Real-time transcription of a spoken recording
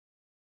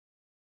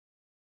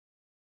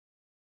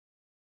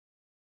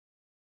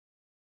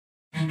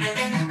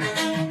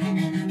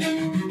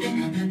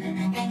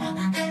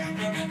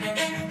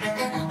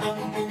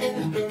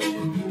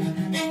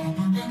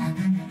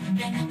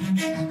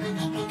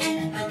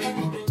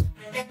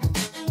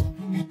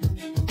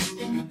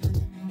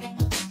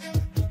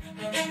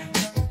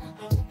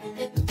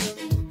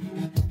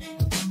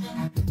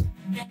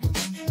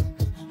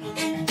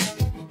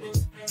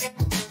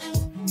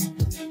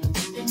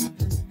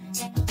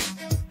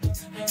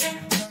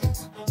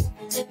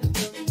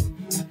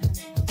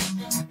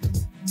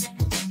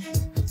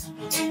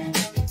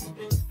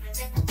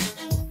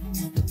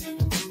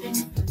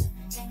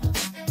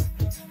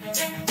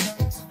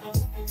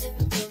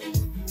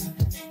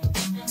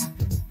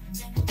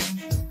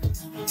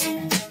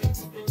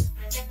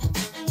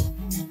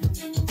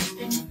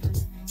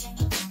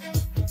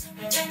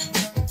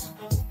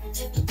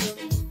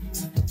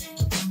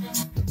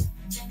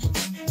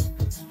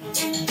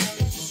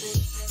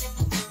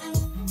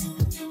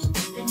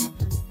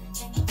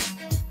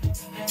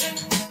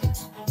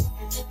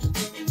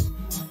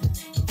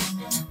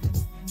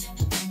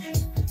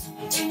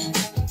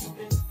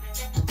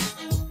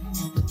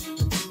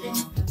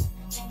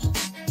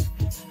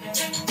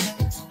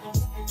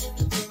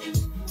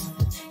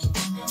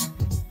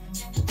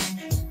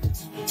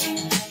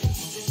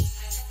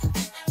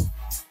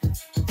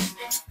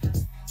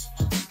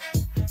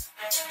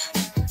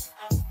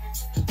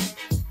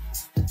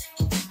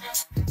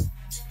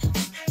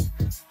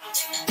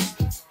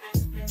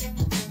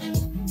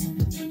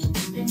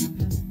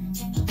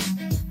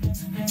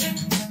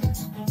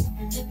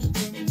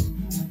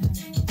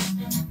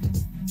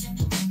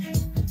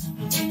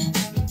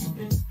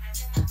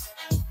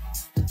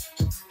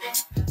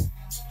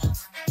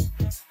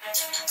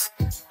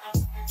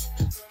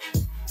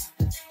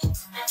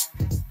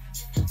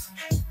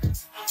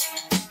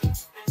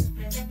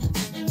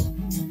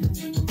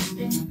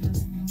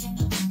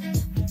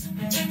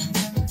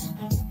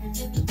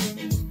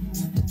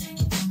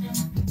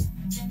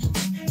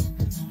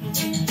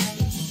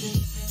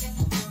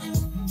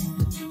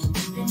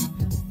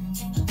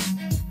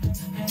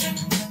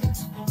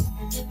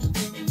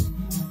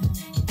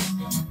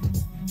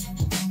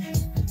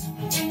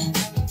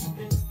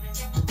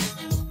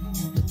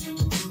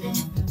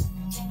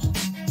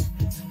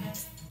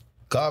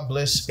God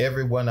bless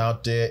everyone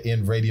out there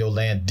in Radio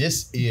Land.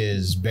 This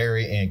is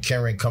Barry and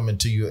Karen coming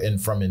to you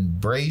from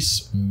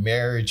Embrace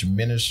Marriage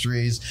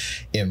Ministries.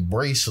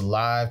 Embrace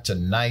Live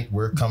tonight.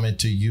 We're coming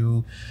to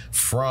you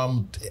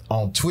from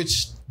on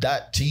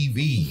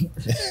Twitch.tv.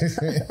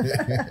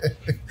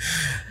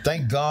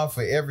 Thank God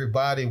for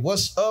everybody.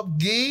 What's up,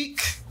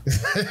 Geek?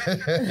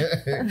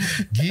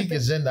 Geek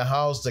is in the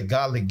house, the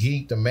godly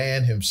geek, the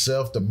man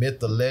himself, the myth,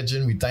 the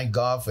legend. We thank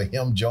God for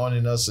him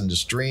joining us in the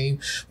stream.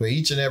 For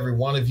each and every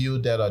one of you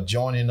that are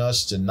joining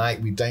us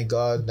tonight, we thank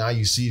God. Now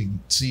you see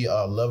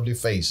our lovely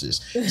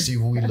faces, see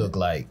what we look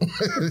like.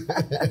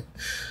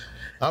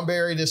 I'm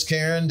Barry, this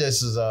Karen.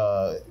 This is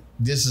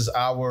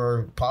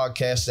our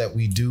podcast that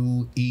we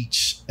do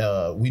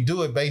we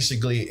do it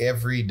basically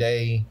every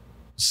day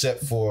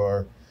except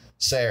for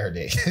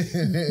Saturday.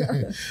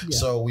 Yeah.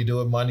 So we do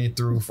it Monday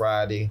through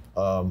Friday.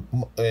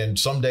 And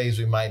some days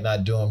we might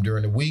not do them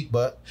during the week,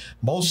 but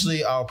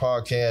mostly our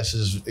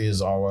podcast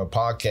is our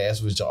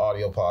podcast, which is an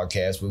audio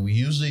podcast, but we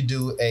usually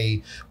do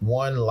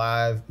one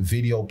live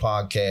video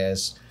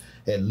podcast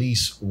at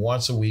least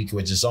once a week,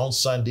 which is on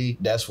Sunday.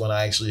 That's when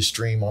I actually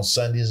stream on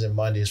Sundays and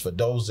Mondays. For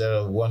those that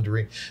are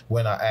wondering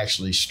when I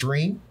actually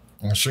stream,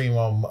 I stream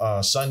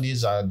on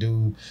Sundays.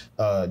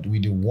 We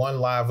do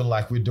one live one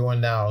like we're doing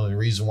now. And the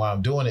reason why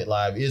I'm doing it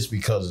live is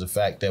because of the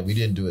fact that we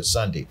didn't do it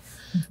Sunday.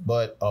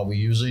 But we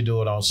usually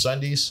do it on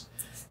Sundays.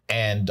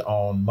 And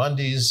on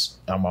Mondays,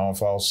 I'm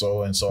off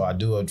also. And so I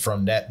do it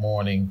from that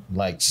morning,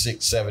 like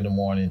 6, 7 in the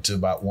morning to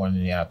about 1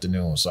 in the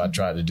afternoon. So I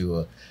try to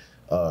do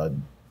a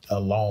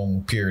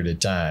long period of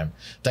time.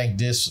 I think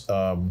this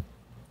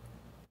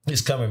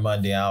coming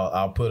Monday,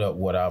 I'll put up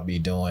what I'll be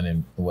doing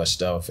and what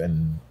stuff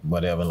and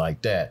whatever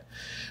like that.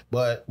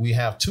 But we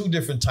have 2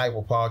 different type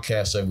of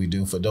podcasts that we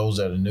do. For those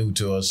that are new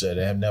to us that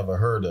have never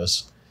heard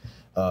us,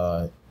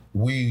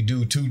 we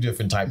do 2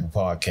 different type of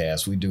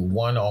podcasts. We do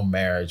one on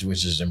marriage,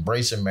 which is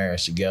Embracing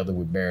Marriage Together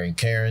with Barry and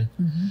Karen.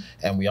 Mm-hmm.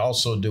 And we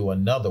also do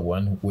another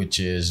one, which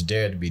is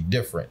Dare to Be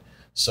Different.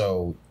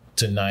 So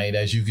tonight,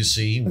 as you can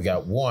see, we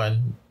got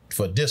one.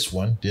 For this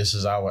one, this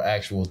is our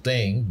actual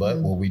thing, but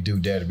when we do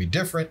Dare to Be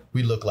Different,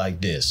 we look like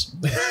this.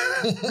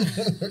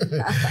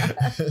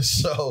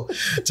 So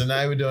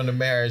tonight we're doing the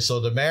marriage. So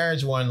the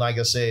marriage one, like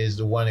I said, is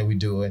the one that we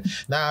do it.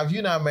 Now, if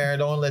you're not married,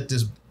 don't let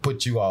this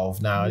put you off.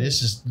 Now,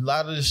 this is a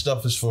lot of this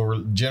stuff is for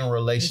general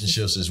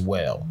relationships as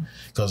well,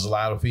 because a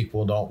lot of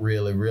people don't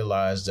really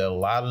realize that a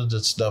lot of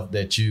the stuff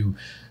that you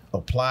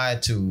apply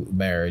to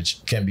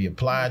marriage can be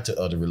applied to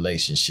other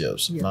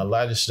relationships. Yeah. Now, a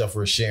lot of the stuff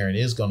we're sharing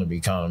is going to be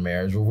kind of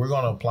marriage, but we're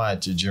going to apply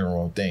it to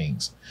general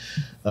things.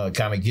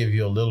 Kind of give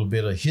you a little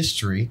bit of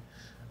history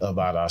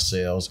about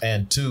ourselves,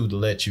 and 2, to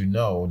let you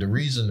know the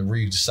reason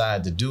we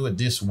decided to do it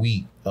this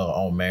week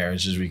on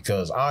marriage is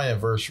because our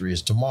anniversary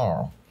is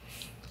tomorrow.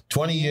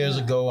 20 years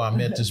ago, I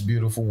met this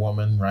beautiful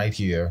woman right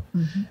here,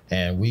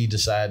 and we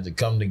decided to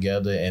come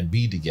together and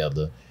be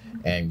together.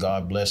 And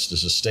God blessed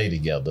us to stay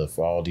together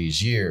for all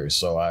these years.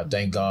 So I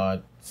thank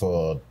God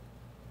for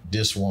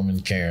this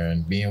woman,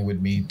 Karen, being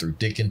with me through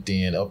thick and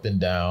thin, up and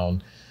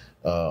down,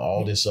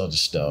 all this other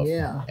stuff.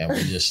 Yeah. And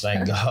we just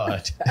thank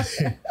God.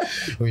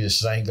 We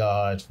just thank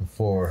God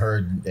for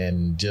her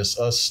and just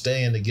us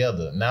staying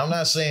together. Now, I'm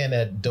not saying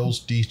that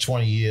these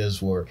 20 years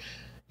were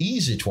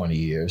easy 20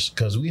 years,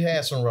 because we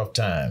had some rough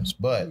times,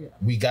 but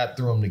we got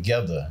through them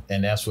together,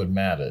 and that's what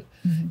mattered,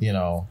 you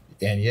know.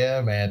 And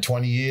yeah, man,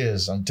 20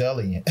 years, I'm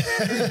telling you,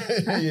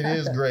 it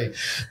is great.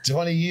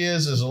 20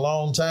 years is a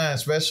long time,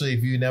 especially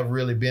if you've never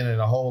really been in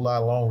a whole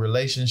lot of long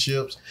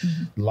relationships.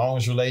 The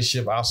longest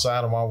relationship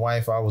outside of my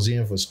wife I was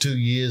in was 2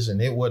 years,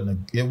 and it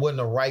wasn't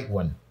a right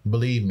one.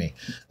 Believe me.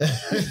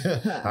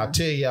 I'll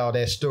tell y'all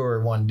that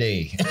story one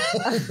day.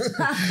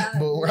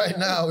 But right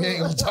now we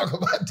ain't gonna talk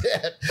about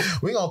that.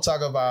 We're gonna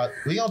talk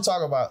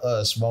about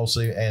us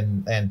mostly,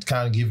 and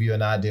kind of give you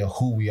an idea of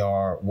who we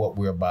are, what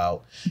we're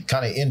about,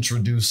 kind of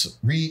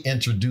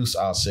reintroduce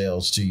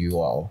ourselves to you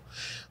all.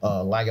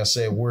 Like I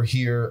said, we're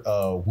here.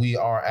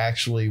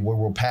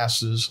 We're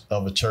pastors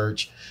of a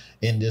church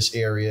in this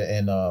area,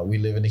 and we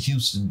live in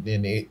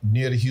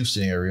near the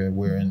Houston area.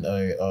 We're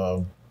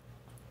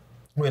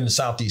in the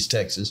Southeast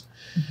Texas.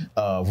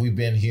 We've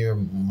been here.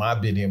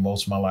 I've been here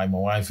most of my life. My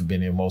wife has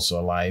been here most of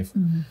her life.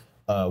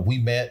 We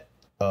met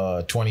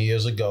 20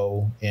 years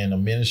ago in a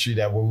ministry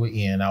that we were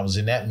in. I was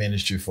in that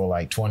ministry for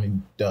like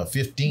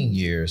 15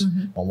 years.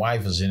 My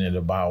wife was in it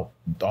about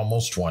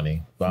almost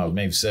 20, about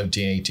maybe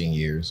 17, 18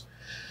 years.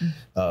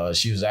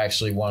 She was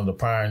actually one of the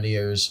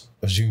pioneers.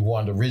 She was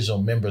one of the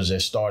original members that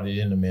started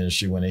in the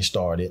ministry when they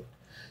started.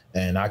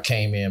 And I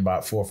came in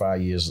about 4 or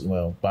 5 years,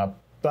 well, about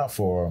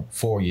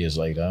 4 years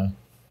later.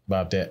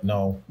 About that,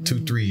 no,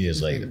 2-3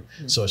 years later.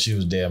 So she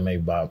was there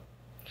maybe about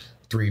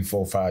 3,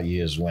 4, 5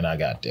 years when I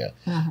got there.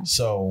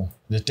 So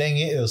the thing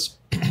is,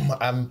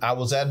 I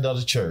was at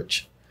another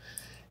church,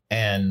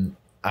 and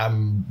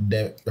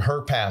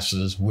her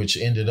pastors, which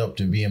ended up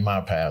to being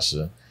my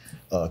pastor,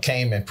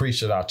 came and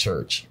preached at our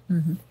church.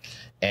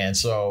 And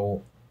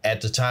so at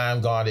the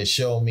time, God had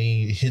shown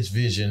me his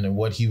vision and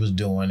what he was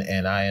doing,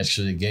 and I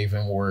actually gave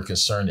him word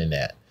concerning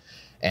that.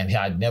 And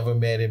I'd never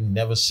met him,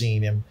 never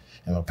seen him.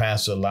 And my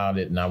pastor allowed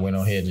it, and I went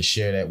ahead and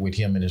shared that with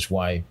him and his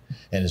wife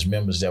and his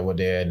members that were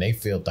there, and they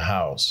filled the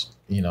house.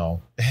 You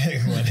know,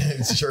 when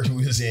the church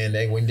we was in,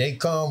 when they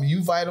come, you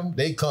invite them,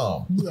 they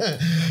come.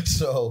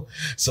 So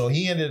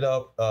he ended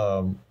up.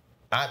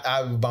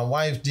 I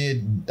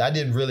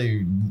didn't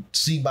really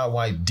see my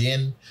wife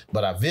then,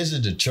 but I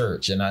visited the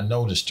church and I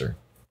noticed her.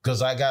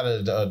 Because I got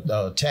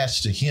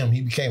attached to him.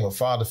 He became a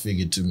father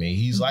figure to me.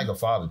 He's like a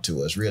father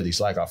to us, really.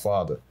 He's like our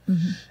father.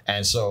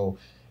 And so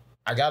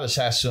I got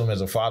attached to him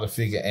as a father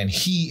figure, and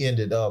I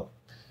ended up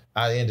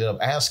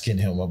asking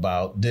him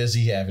about, does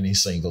he have any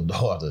single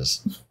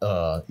daughters?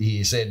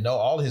 He said, no,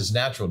 all his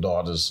natural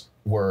daughters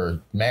were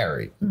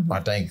married.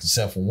 I think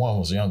except for one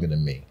was younger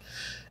than me.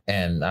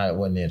 And I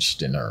wasn't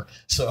interested in her.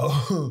 So,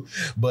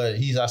 but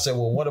I said,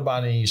 well, what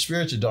about any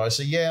spiritual daughters?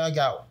 He said, yeah, I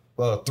got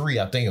 3.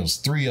 I think it was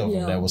 3 of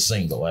them that were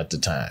single at the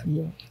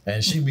time.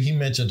 And he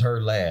mentioned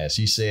her last.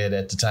 He said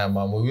at the time,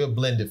 Mom, we were a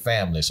blended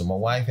family. So my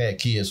wife had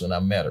kids when I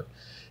met her,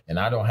 and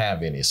I don't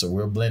have any. So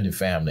we're a blended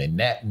family. And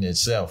that in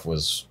itself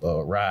was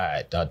a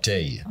ride, I'll tell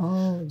you.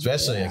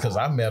 Especially because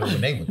I met her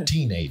when they were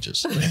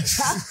teenagers.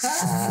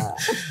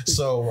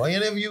 So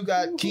any of you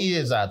got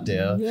kids out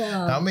there,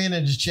 how many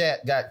in the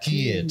chat got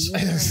kids?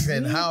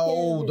 And how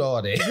old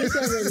are they? We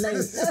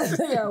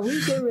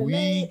can relate.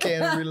 We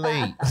can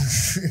relate.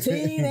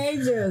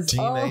 Teenagers.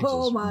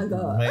 Oh my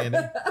God.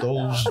 Man,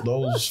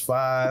 those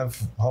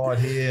 5 hard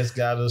heads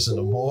got us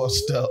into more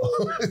stuff.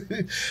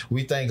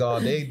 We thank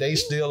God they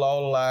still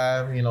all alive.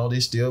 You know,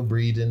 they still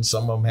breathing.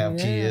 Some of them have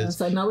kids.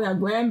 So now we have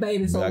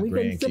grandbabies. So we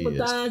can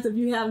sympathize if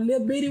you have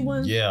little bitty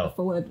ones.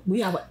 For what we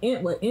have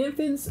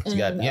infants. You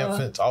got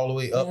infants all the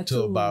way up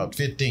to about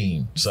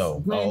 15.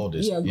 So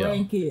oldest.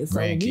 Grandkids. So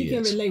we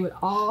can relate with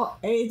all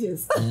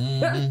ages.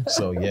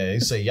 So they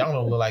say y'all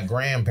don't look like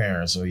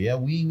grandparents. So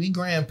we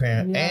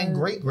grandparents and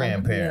great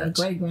grandparents.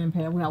 Great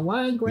grandparents. We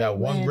have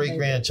one great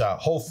grandchild.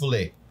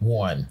 Hopefully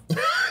one.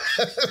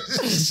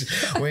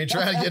 We ain't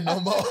trying to get no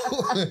more.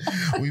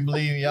 We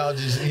believe y'all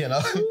just,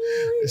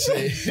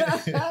 say,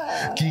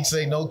 Keek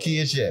say no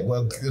kids yet.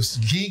 Well,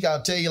 Keek,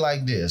 I'll tell you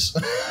like this.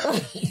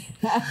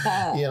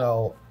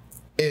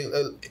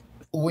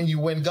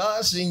 When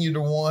God send you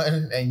the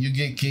one and you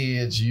get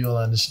kids, you'll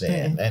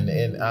understand.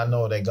 And I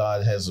know that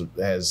God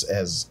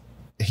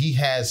he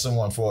has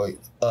someone for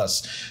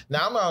us.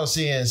 Now, I'm not going to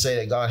sit here and say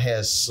that God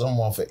has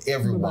someone for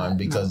everyone,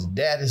 because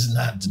that is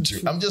not the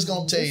truth. I'm just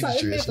going to tell you the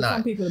truth. It's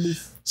not.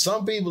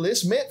 Some people,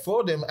 it's meant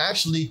for them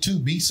actually to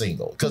be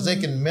single, because they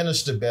can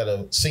minister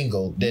better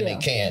single than they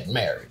can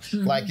married.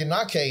 Like in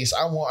my case,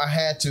 I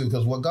had to,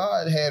 because what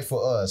God had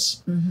for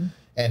us,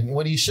 and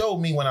what he showed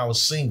me when I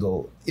was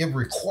single, it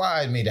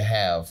required me to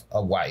have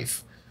a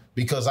wife,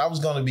 because I was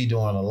going to be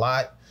doing a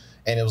lot.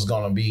 and it was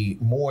going to be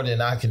more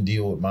than I can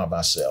deal with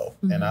myself.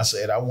 Mm-hmm. And I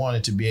said I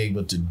wanted to be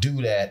able to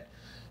do that,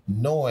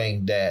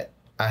 knowing that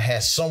I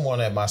had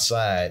someone at my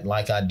side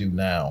like I do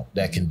now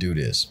that can do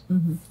this.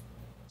 Mm-hmm.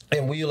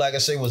 And we, like I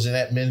say, was in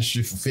that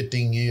ministry for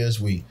 15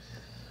 years.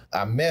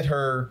 I met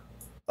her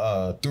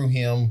through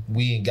him.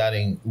 We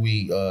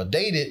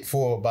dated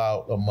for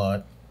about a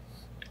month,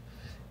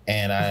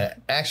 and I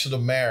asked her to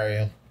marry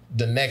him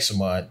the next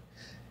month.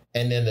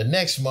 And then the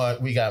next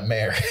month we got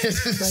married.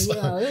 So,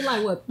 yeah, it was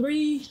like what,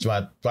 3?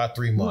 About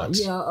 3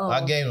 months. Yeah,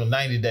 I gave them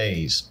 90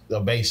 days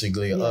of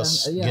basically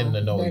us getting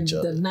to know each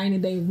other. The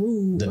 90-day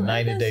rule. The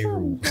 90-day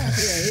rule.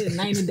 Yeah,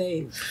 90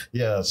 days.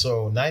 Yeah,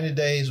 so 90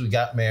 days we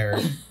got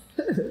married.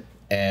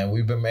 And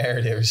we've been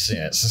married ever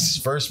since.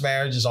 First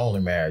marriage is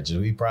only marriage.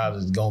 We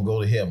probably gonna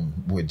go to heaven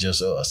with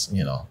just us,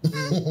 you know.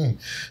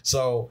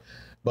 So.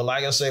 But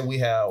like I said, we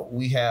have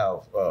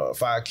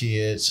 5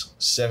 kids,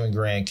 7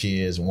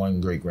 grandkids, and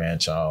 1 great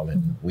grandchild,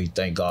 and we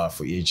thank God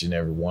for each and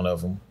every one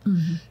of them.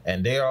 Mm-hmm.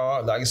 And they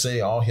are, like I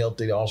say, all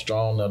healthy, all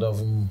strong. None of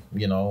them,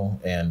 you know.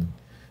 And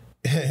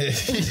you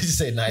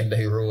say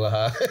 90-day rule,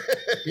 huh?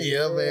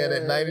 Yeah, man,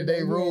 that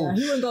 90-day rule. Yeah,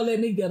 he wasn't gonna let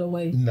me get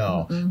away.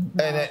 No, and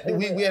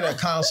we had a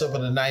concept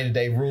of the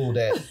 90-day rule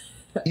that,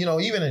 you know,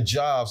 even in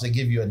jobs they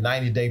give you a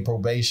 90-day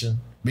probation.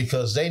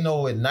 Because they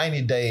know at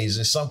 90 days,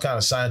 there's some kind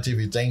of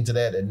scientific thing to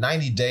that. At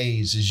 90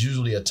 days is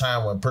usually a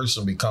time when a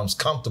person becomes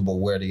comfortable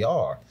where they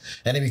are.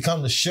 And they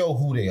become to show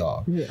who they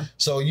are. Yeah.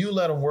 So you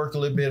let them work a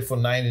little bit for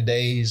 90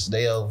 days,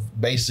 they'll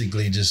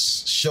basically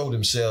just show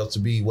themselves to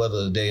be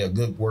whether they are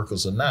good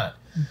workers or not.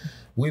 Mm-hmm.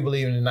 We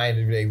believe in the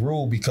 90-day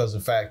rule because the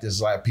fact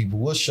is like people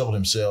will show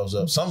themselves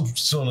up some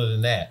sooner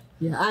than that.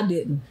 Yeah, I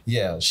didn't.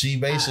 Yeah, she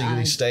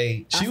basically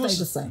stayed. She stayed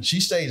the same.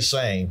 She stayed the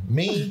same.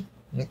 Me,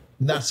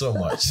 not so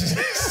much.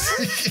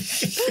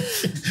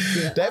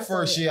 That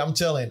first year, I'm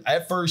telling,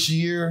 that first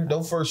year,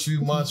 those first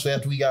few months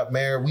after we got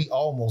married, we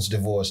almost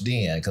divorced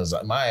then because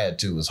my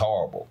attitude was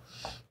horrible.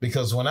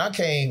 Because when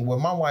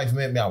my wife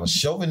met me, I was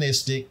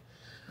chauvinistic.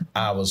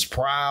 I was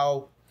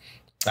proud.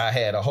 I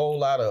had a whole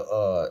lot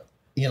of,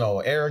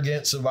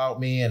 arrogance about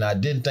me, and I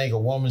didn't think a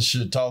woman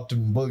should talk to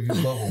me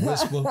above a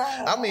whisper.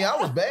 I mean, I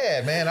was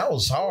bad, man. I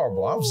was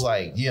horrible. I was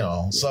like,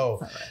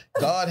 so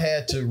God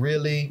had to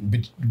really,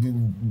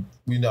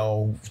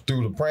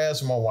 through the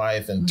prayers of my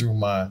wife and through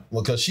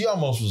because she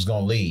almost was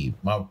going to leave.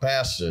 My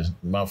pastor,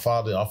 our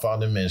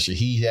father in ministry,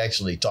 he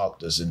actually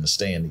talked us into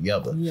staying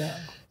together. Yeah.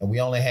 And we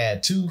only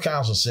had 2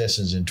 counseling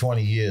sessions in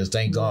 20 years,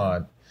 thank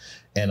God.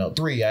 And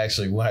 3,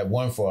 actually, we had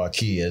 1 for our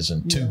kids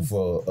and 2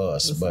 for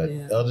us. But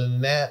other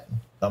than that,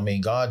 I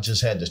mean, God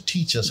just had to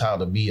teach us how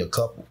to be a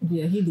couple.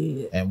 Yeah, he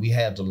did. And we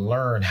had to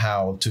learn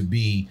how to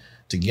be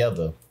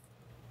together.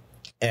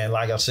 And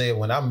like I said,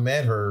 when I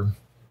met her,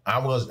 I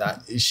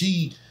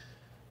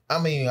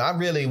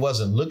really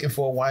wasn't looking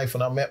for a wife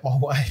when I met my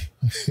wife.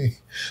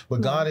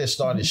 But God had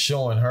started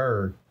showing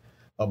her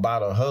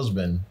about her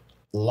husband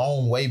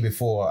long way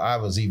before I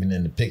was even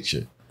in the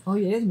picture. Oh,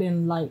 yeah, it's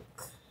been like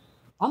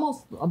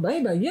almost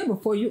a year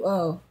before you,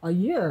 a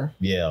year.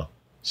 Yeah.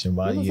 It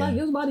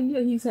was about a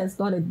year he had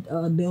started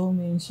dealing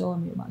me and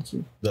showing me about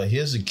you. But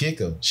here's the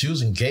kicker. She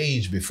was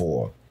engaged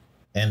before.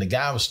 And the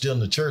guy was still in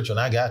the church when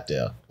I got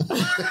there.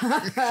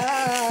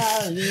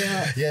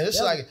 Yeah, it's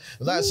like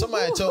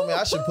somebody told me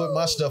I should put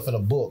my stuff in a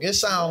book. It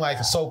sounds like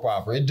a soap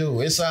opera. It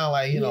do. It sounds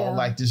like,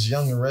 like this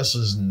Young and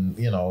Restless and,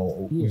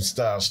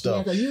 style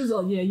stuff. Yeah,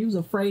 you was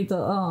afraid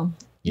to,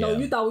 no,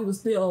 you thought we were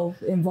still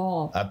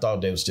involved. I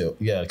thought they were still,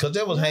 because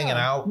they was hanging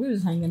out. We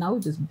was hanging out. We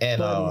just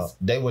and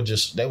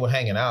they were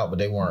hanging out, but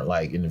they weren't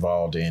like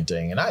involved in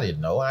anything. And I didn't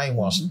know. I didn't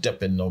want to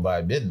step in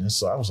nobody's business.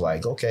 So I was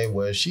like, okay,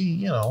 well,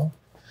 she,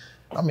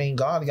 I mean,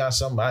 God got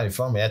somebody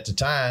for me. At the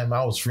time,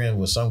 I was friends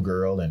with some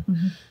girl, and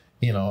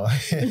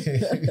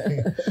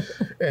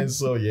and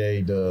so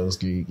he does.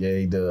 Yeah,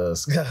 he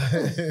does.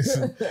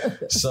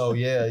 So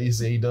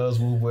he does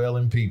move well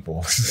in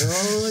people.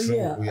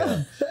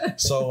 Oh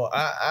So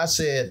I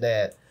said,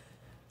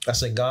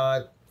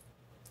 God,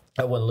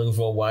 I wasn't looking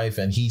for a wife,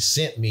 and He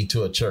sent me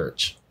to a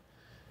church.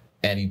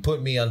 And He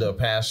put me under a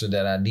pastor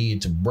that I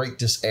needed to break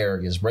this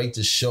arrogance, break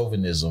this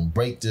chauvinism,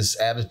 break this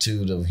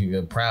attitude of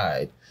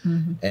pride.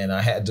 Mm-hmm. And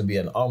I had to be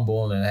an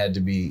humble, and I had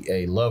to be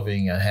a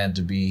loving, I had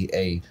to be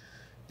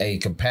a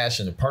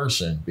compassionate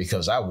person,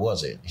 because I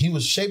wasn't. He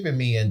was shaping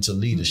me into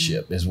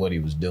leadership is what He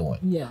was doing.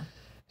 Yeah.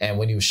 And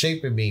when He was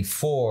shaping me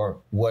for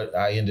what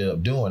I ended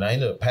up doing, I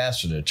ended up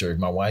pastoring the church.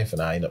 My wife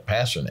and I ended up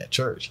pastoring that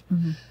church.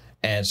 Mm-hmm.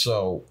 And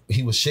so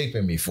He was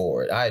shaping me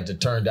for it. I had to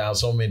turn down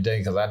so many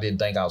things because I didn't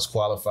think I was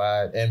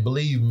qualified. And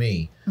believe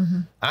me,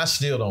 I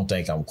still don't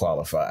think I'm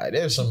qualified.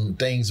 There's some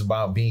things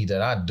about me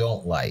that I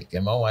don't like.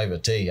 And my wife will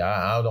tell you,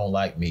 I don't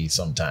like me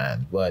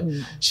sometimes. But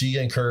she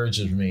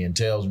encourages me and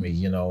tells me,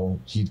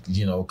 she,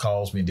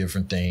 calls me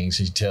different things.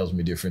 She tells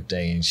me different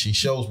things. She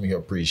shows me her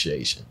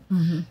appreciation.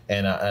 Mm-hmm.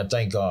 And I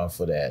thank God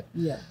for that.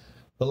 Yeah.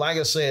 But like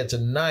I said,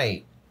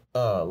 tonight,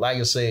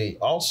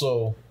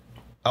 also,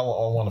 I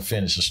want to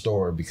finish the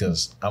story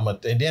because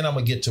and then I'm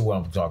gonna get to what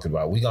I'm talking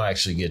about. We're gonna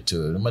actually get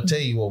to it. I'm gonna tell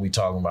you what we're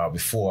talking about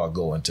before I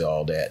go into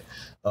all that.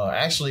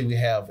 Actually, we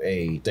have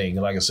a thing,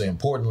 like I say,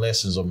 Important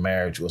Lessons of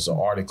Marriage was an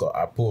article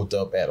I pulled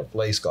up at a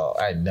place called,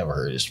 I never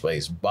heard of this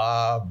place,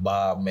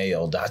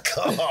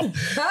 BobMail.com.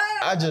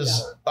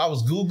 I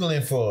was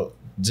Googling for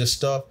this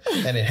stuff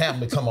and it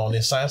happened to come on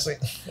this site. I was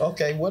like,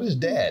 okay, what is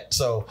that?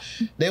 So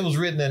they was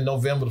written in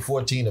November the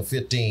 14th or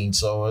 15.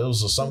 So it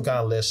was some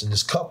kind of lesson.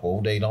 This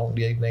couple, they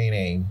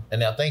name,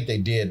 and I think they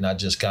did, and I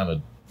just kind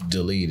of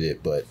deleted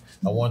it, but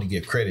I wanted to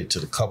give credit to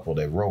the couple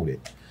that wrote it.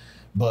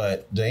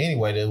 But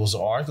anyway, there was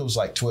an article, it was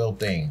like 12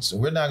 things.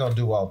 We're not going to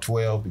do all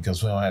 12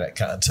 because we don't have that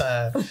kind of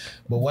time.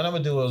 But what I'm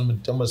going to do is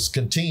I'm going to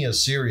continue a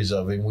series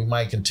of it. And we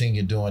might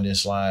continue doing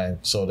this live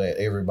so that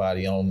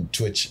everybody on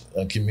Twitch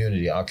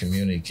community, our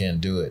community, can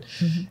do it.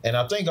 Mm-hmm. And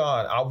I think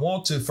I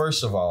want to,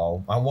 first of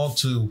all, I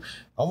want you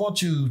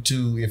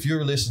to, if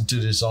you're listening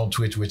to this on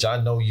Twitch, which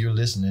I know you're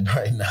listening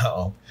right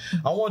now,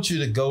 I want you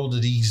to go to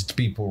these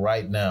people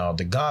right now,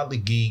 The Godly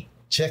Geek,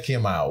 check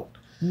him out.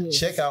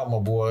 Yes. Check out my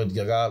boy,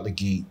 The Godly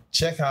Geek.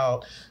 Check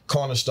out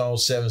Cornerstone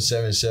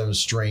 777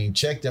 Stream.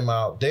 Check them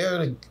out.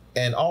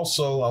 And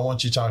also, I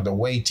want you to talk to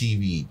Way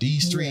TV.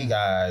 These three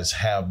guys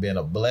have been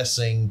a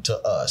blessing to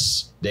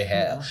us. They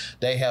have.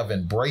 They have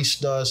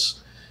embraced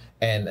us.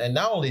 And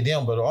not only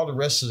them, but all the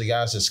rest of the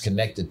guys that's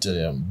connected to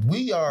them.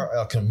 We are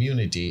a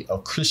community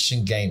of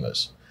Christian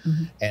gamers.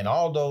 Mm-hmm. And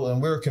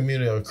we're a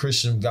community of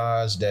Christian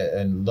guys that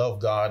love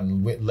God,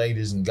 and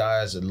ladies and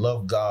guys that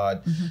love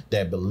God, mm-hmm.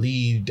 that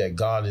believe that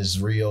God is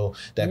real,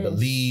 that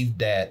believe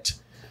that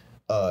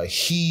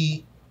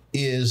he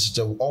is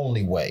the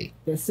only way.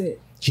 That's it.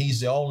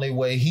 He's the only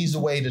way. He's the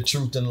way, the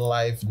truth, and the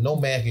life. No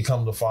man can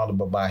come to the Father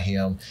but by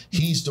him.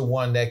 He's the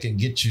one that can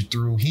get you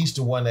through. He's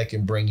the one that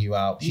can bring you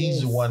out.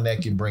 He's the one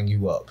that can bring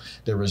you up.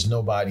 There is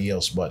nobody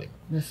else but him.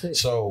 That's it.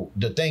 So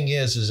the thing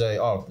is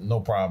that, oh, no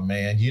problem,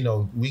 man. You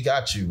know, we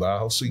got you,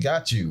 Miles. We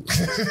got you.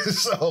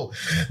 So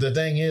the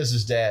thing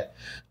is that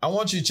I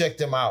want you to check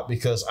them out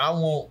because I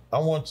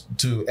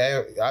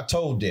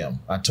told him,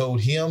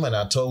 and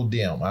I told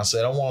them, I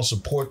said, I want to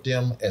support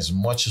them as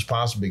much as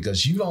possible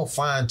because you don't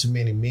find too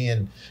many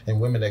men and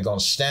women that are going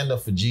to stand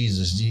up for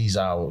Jesus these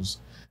hours,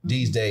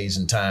 these days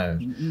and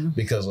times,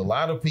 because a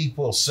lot of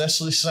people,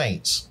 especially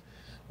saints,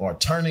 are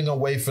turning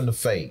away from the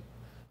faith.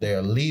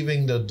 They're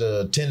leaving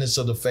the tenets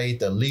of the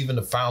faith. They're leaving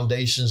the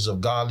foundations of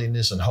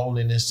godliness and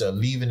holiness. They're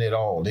leaving it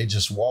all. They're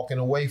just walking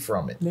away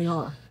from it. They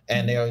are.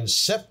 And they're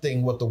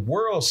accepting what the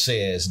world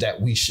says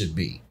that we should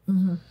be.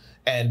 Mm-hmm.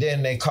 And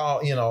then they call,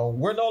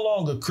 we're no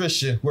longer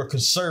Christian. We're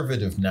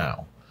conservative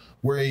now.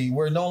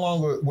 We're no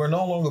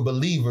longer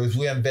believers.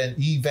 We're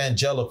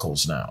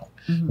evangelicals now.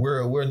 Mm-hmm.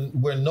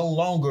 We're no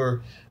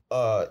longer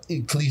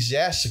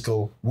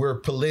ecclesiastical. We're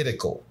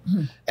political.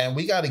 Mm-hmm. And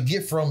we got to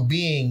get from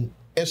being.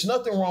 There's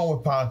nothing wrong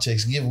with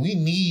politics. We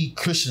need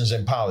Christians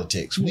in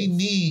politics. Yes. We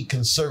need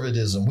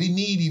conservatism. We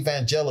need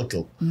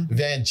evangelism.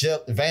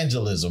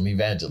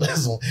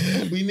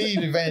 We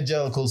need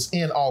evangelicals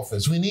in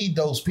office. We need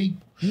those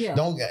people. Yeah.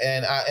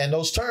 And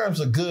those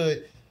terms are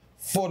good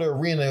for the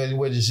arena in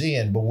which it's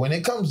in. But when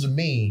it comes to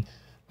me,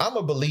 I'm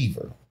a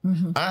believer.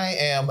 Mm-hmm. I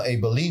am a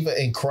believer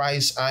in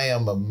Christ. I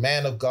am a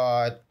man of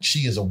God.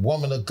 She is a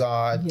woman of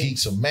God. Yes.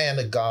 Geek's a man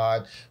of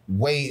God.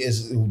 Way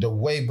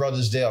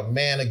brothers, they're a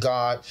man of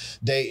God.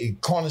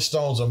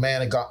 Cornerstone's a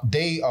man of God.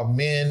 They are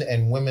men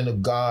and women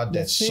of God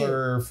that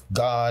serve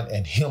God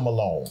and him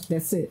alone.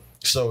 That's it.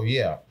 So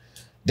yeah,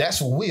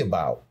 that's what we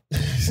about.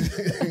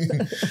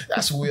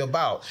 That's what we're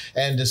about.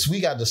 And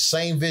we got the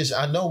same vision.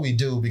 I know we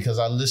do because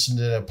I listen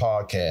to their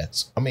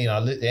podcasts. I mean,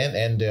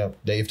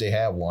 if they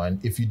have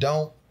one. If you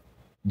don't,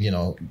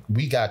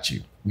 we got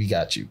you. We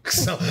got you.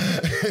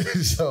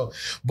 So,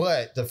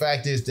 but the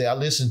fact is that I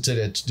listen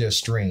to their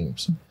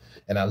streams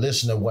and I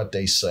listen to what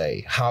they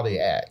say, how they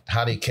act,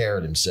 how they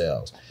carry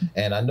themselves.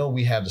 And I know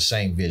we have the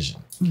same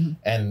vision.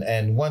 Mm-hmm.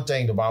 And one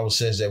thing the Bible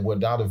says that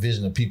without a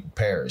vision, the people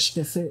perish.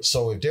 That's it.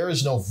 So if there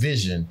is no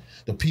vision,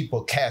 the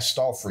people cast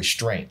off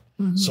restraint.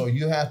 Mm-hmm. So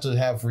you have to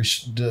have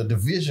the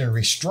vision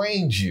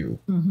restrains you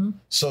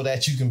so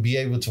that you can be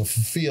able to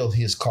fulfill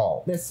his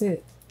call. That's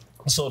it.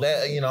 So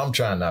that, I'm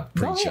trying not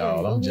to preach,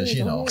 y'all. I'm just,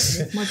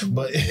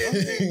 but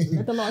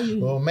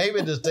well,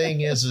 maybe the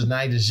thing is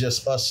tonight is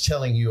just us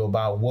telling you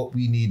about what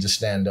we need to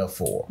stand up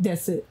for.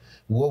 That's it.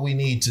 What we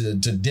need to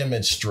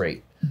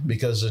demonstrate.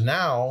 Because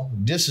now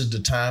this is the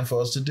time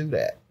for us to do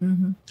that.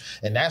 Mm-hmm.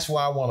 And that's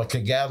why I want to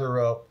gather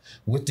up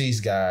with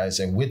these guys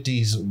and with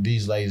these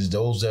ladies,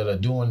 those that are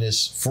doing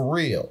this for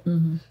real,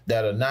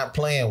 that are not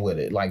playing with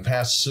it, like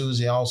Pastor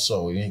Susie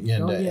also,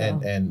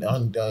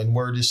 and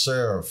Word is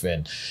Seraph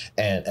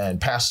and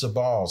Pastor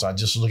Balls. I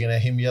just looking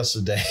at him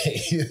yesterday,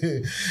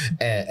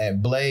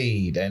 and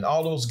Blade and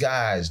all those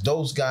guys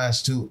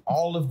too,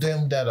 all of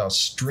them that are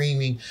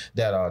streaming,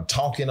 that are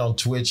talking on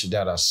Twitch,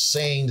 that are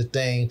saying the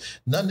thing,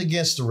 nothing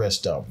against the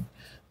rest of them.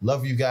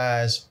 Love you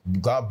guys.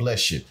 God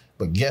bless you.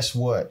 But guess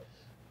what?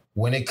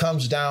 When it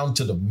comes down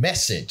to the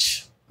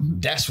message,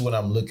 That's what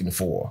I'm looking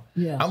for.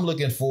 Yeah. I'm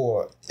looking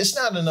for, it's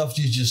not enough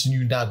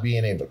you not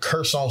being able to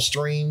curse on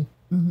stream,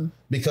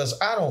 because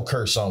I don't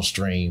curse on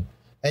stream,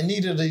 and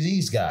neither do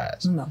these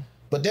guys. No.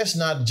 But that's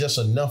not just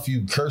enough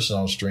you cursing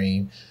on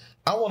stream.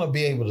 I want to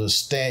be able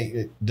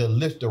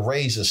to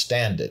raise a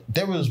standard.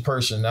 There was a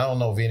person, I don't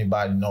know if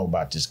anybody know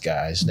about this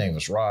guy. His name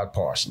was Rod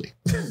Parsley.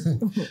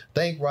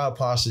 Thank Rod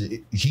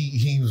Parsley.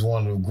 He was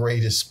one of the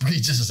greatest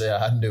preachers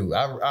that I knew.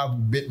 I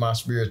bit my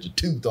spiritual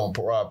tooth on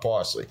Rod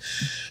Parsley.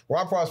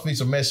 Rod Parsley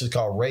preached a message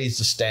called Raise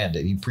the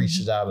Standard. He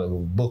preaches out of the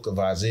book of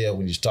Isaiah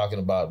when he's talking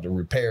about the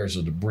repairs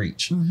of the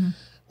breach.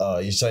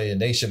 He's saying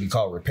they should be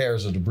called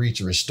repairs of the breach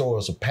or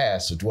restorers of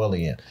past to dwell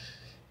in.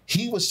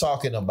 He was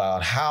talking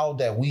about how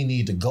that we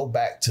need to go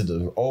back to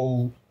the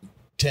old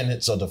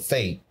tenets of the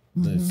faith,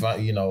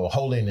 the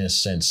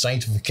holiness and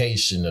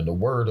sanctification of the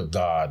Word of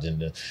God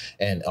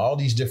and all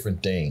these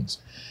different things,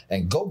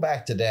 and go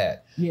back to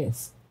that.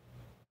 Yes.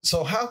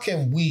 So how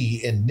can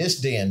we in this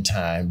day and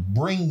time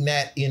bring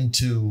that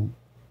into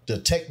the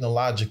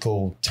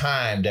technological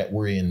time that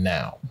we're in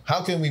now?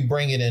 How can we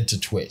bring it into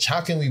Twitch?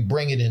 How can we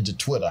bring it into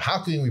Twitter? How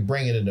can we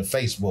bring it into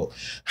Facebook?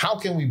 How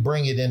can we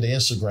bring it into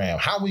Instagram?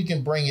 How we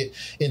can bring it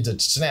into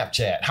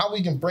Snapchat? How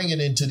we can bring it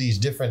into these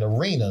different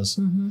arenas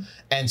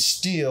and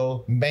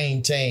still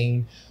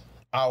maintain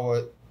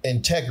our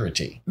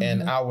integrity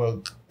and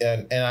our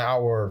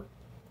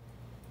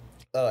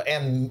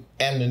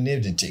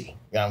anonymity.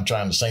 I'm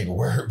trying to say the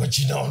word, but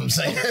you know what I'm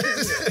saying?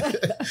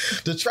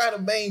 To try to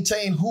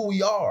maintain who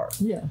we are.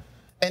 Yeah.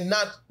 And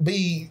not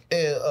be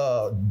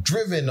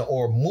driven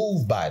or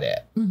moved by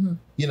that.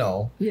 You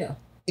know? Yeah.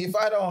 If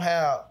I don't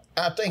have,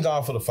 I thank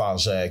God for the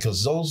Father's side,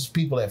 because those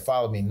people that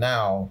follow me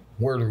now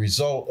were the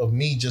result of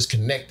me just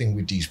connecting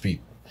with these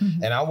people.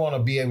 And I want to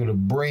be able to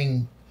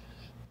bring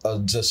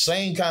the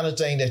same kind of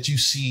thing that you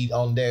see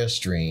on their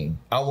stream.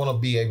 I want to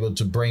be able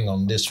to bring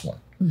on this one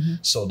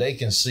so they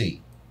can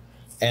see.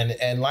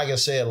 And like I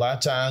said, a lot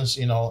of times,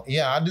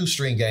 I do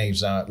stream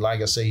games now.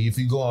 Like I say, if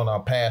you go on our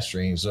past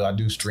streams, I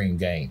do stream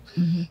game.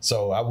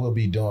 So I will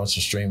be doing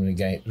some streaming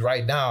games.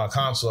 Right now,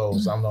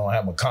 consoles, I don't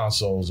have my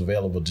consoles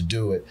available to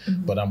do it,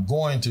 but I'm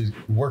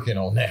working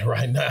on that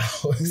right now.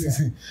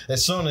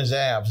 As soon as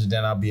that happens,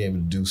 then I'll be able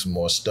to do some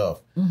more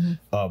stuff.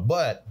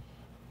 But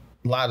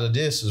a lot of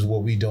this is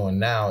what we're doing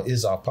now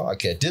is our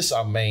podcast. This is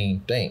our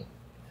main thing.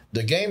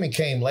 The gaming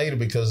came later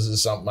because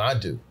it's something I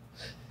do.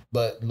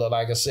 But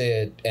like I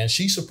said, and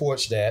she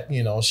supports that,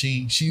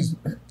 she's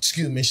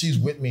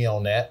with me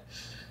on that.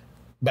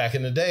 Back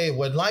in the day, it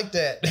wasn't like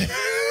that.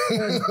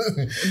 No.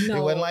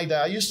 It wasn't like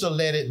that. I used to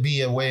let it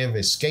be a way of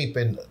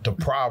escaping the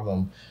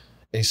problem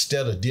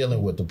instead of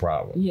dealing with the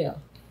problem. Yeah.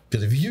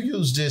 Because if you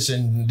use this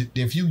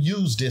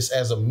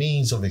as a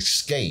means of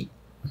escaping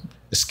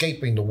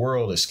the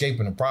world,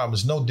 escaping the problem,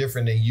 it's no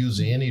different than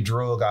using any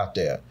drug out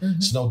there.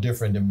 It's no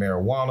different than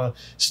marijuana.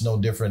 It's no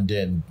different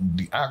than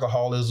the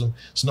alcoholism.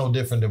 It's no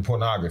different than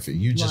pornography.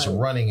 You're just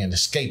running and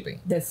escaping.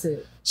 That's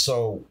it.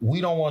 So we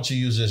don't want you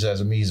to use this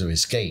as a means of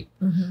escape.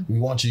 We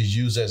want you to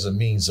use it as a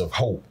means of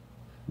hope.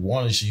 We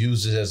want you to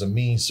use it as a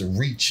means to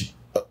reach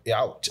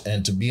out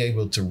and to be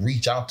able to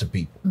reach out to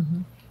people.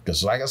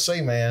 Because like I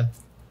say, man,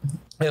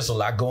 there's a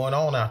lot going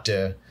on out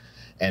there.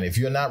 And if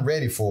you're not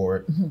ready for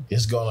it,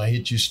 it's going to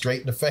hit you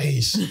straight in the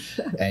face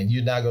and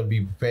you're not going to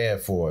be prepared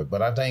for it.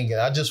 But I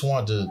just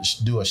want to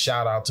do a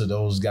shout out to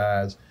those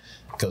guys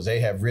because they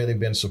have really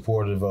been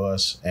supportive of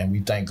us and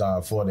we thank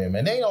God for them.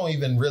 And they don't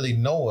even really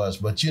know us,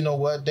 but you know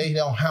what? They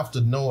don't have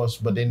to know us,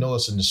 but they know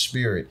us in the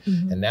spirit.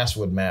 And that's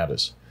what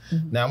matters.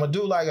 Now, I'm going to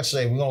do, like I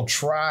say, we're going to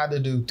try to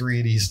do 3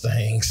 of these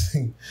things.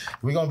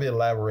 We're going to be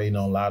elaborating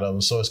on a lot of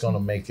them, so it's going to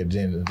make it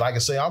in. Like I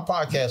say, our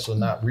podcasts are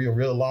not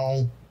real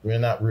long. We're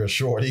not real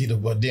short either,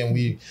 but then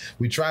we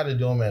try to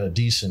do them at a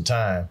decent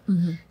time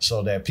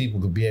so that people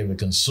could be able to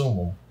consume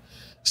them.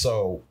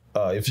 So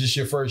if it's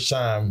your first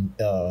time,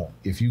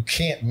 if you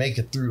can't make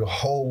it through the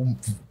whole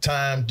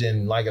time,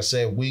 then like I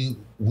said, we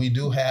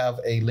do have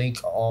a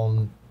link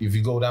on, if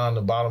you go down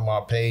the bottom of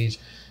our page,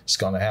 it's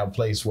going to have a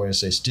place where it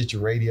says Stitcher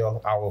Radio,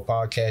 our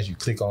podcast. You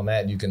click on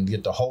that and you can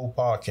get the whole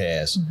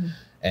podcast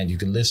and you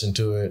can listen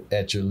to it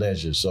at your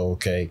leisure. So,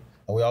 okay.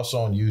 And we're also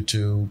on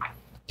YouTube.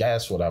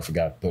 That's what I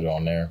forgot to put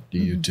on there,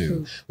 the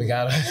YouTube. We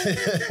got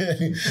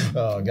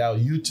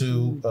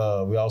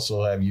YouTube. We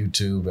also have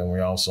YouTube and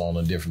we're also on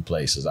the different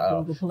places.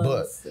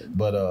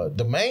 But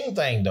the main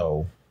thing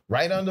though,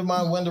 right under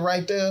my window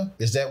right there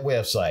is that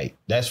website.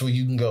 That's where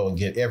you can go and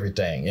get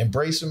everything.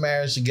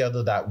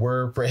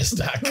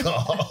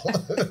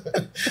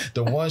 EmbraceTheMarriageTogether.wordpress.com.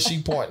 The one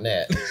she pointing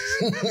at.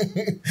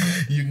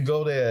 You can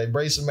go there,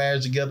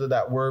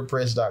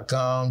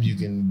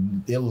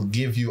 EmbraceTheMarriageTogether.wordpress.com. It'll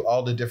give you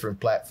all the different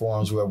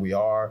platforms where we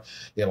are.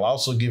 It'll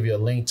also give you a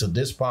link to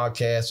this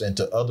podcast and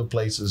to other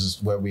places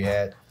where we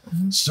at.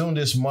 Soon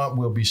this month,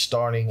 we'll be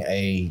starting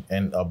a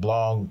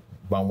blog.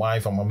 My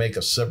wife, I'm gonna make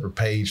a separate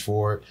page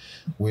for it.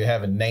 We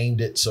haven't named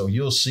it, so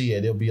you'll see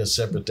it. It'll be a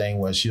separate thing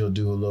where she'll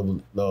do a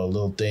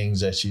little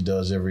things that she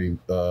does every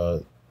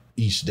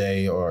each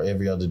day or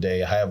every other day,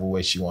 however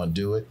way she want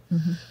to do it.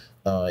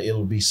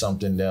 It'll be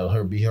something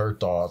that'll be her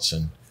thoughts,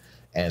 and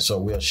And so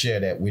we'll share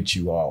that with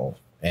you all.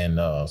 And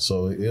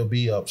so it'll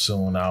be up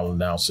soon. I'll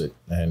announce it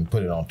and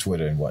put it on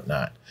Twitter and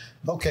whatnot.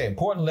 Okay,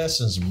 important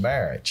lessons in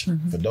marriage.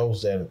 For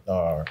those that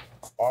are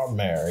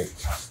married,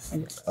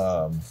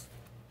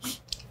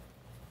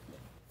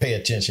 pay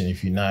attention.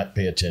 If you're not,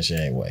 pay attention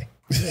anyway.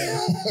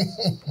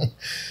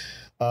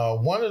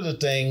 One of the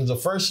things, the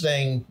first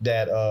thing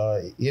that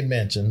it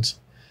mentions.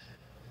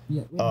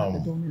 Yeah, we don't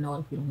have to do them in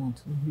order if you don't want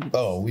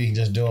to. We can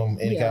just do them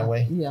any kind of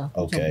way? Yeah.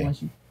 Okay.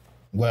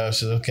 Well,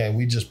 so, okay,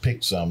 we just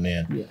picked some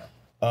then.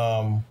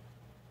 Yeah.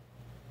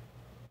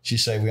 She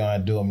said we don't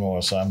have to do them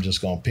more, so I'm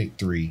just going to pick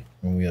 3,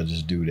 and we'll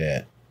just do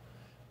that.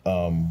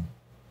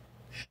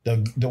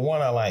 The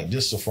one I like,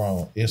 this is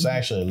from, it's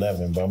actually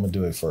 11, but I'm going to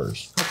do it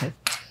first. Okay.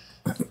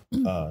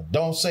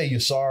 Don't say you're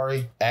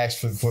sorry, ask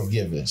for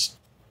forgiveness.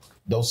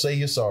 Don't say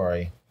you're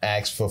sorry,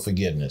 ask for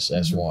forgiveness.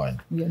 That's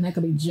one. Yeah, and that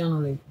could be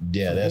generally.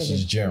 Yeah, that's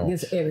just general.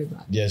 Yes,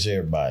 everybody. Yes,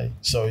 everybody.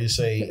 So you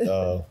say,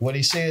 what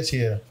he says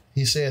here,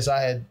 he says,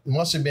 I had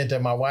once admit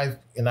that my wife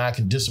and I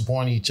can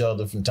disappoint each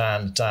other from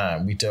time to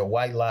time. We tell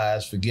white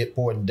lies, forget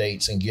important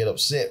dates, and get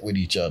upset with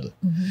each other.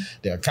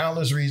 There are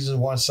countless reasons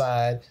one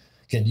side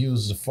can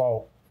use the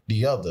fault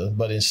the other,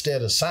 but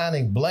instead of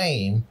assigning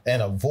blame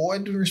and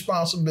avoid the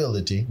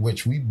responsibility,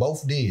 which we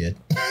both did,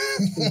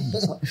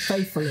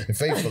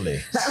 faithfully,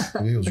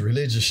 we was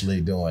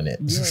religiously doing it.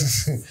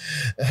 Yes.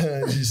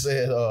 She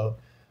said,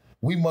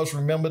 we must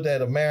remember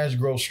that a marriage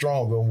grows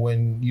stronger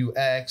when you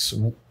ask,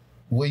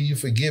 will you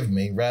forgive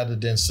me, rather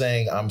than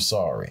saying, I'm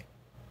sorry.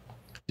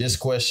 This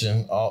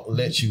question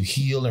lets you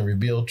heal and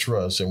rebuild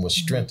trust and will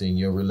strengthen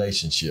your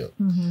relationship.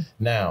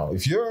 Now,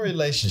 if you're in a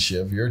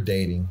relationship, you're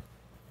dating,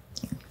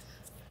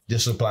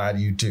 this apply to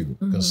you too,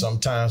 because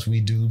sometimes we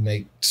do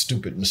make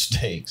stupid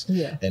mistakes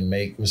and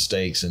make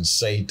mistakes and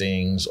say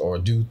things or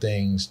do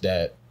things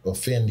that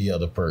offend the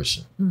other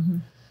person.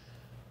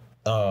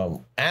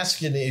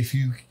 Asking if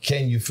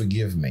can you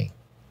forgive me?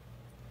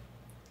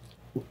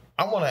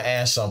 I want to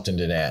add something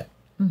to that.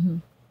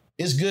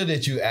 It's good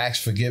that you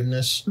ask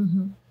forgiveness,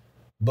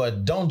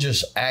 but don't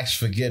just ask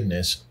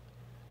forgiveness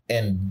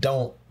and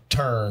don't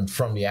turn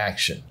from the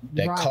action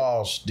that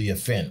caused the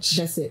offense.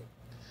 That's it.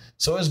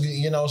 So it's,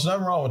 it's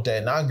nothing wrong with that.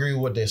 And I agree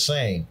with what they're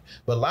saying.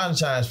 But a lot of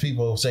times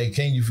people say,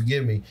 can you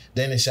forgive me?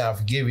 Then they say, I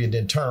forgive you.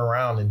 Then turn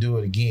around and do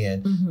it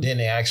again. Then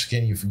they ask,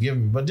 can you forgive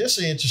me? But this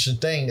is an interesting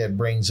thing that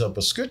brings up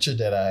a scripture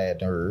that I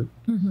had heard.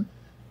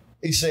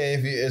 He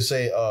said,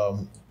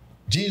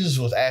 Jesus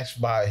was asked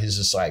by his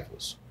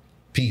disciples,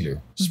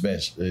 Peter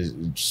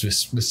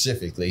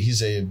specifically. He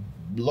said,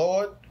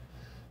 Lord,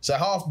 so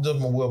how often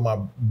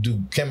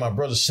can my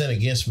brother sin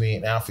against me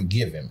and I'll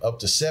forgive him? Up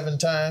to 7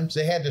 times?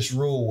 They had this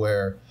rule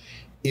where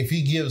if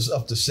he gives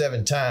up to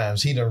 7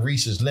 times, he done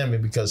reached his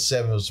limit because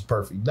 7 was the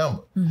perfect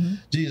number.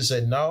 Jesus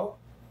said, no,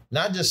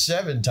 not just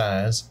 7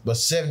 times, but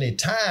 70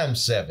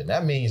 times 7.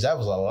 That means that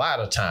was a lot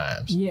of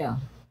times. Yeah.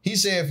 He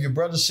said, if your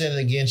brother sinned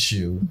against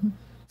you,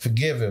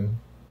 forgive him.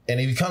 And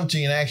if he comes to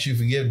you and asks you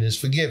forgiveness,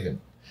 forgive him.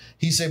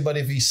 He said, but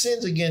if he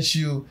sins against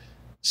you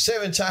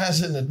 7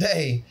 times in a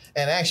day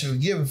and actually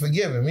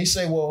forgive him. He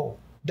say, well,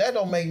 that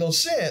don't make no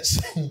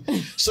sense.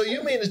 So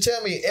you mean to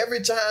tell me every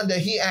time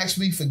that he asks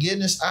me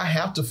forgiveness, I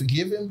have to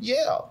forgive him?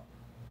 Yeah,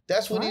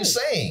 that's what he's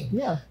saying.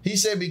 Yeah. He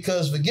said,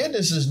 because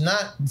forgiveness is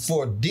not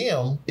for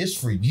them, it's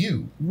for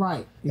you.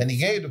 Right. And he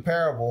gave the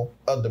parable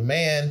of the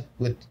man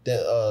with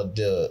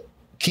the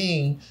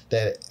king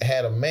that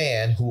had a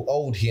man who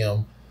owed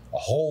him a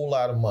whole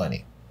lot of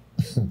money.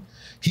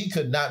 He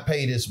could not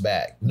pay this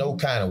back, no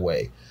kind of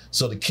way.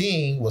 So the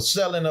king was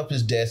selling up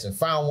his debts and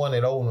found one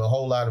that owed him a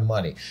whole lot of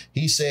money.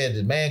 He said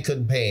the man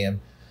couldn't pay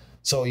him.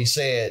 So he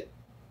said,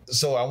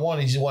 so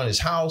he wanted his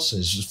house,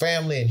 his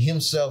family, and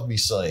himself be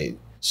sold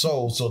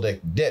so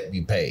that debt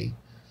be paid.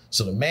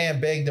 So the man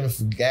begged him,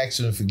 asked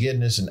him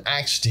forgiveness, and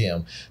asked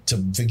him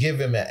to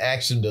forgive him and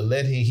asked him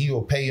to he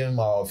will pay him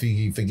all. If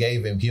he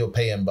forgave him, he'll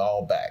pay him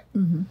all back.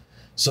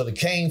 So the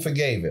king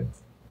forgave him.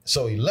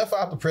 So he left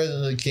out the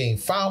presence of the king,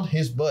 found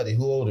his buddy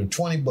who owed him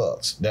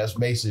 $20. That's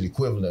basically the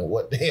equivalent of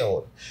what they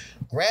owed.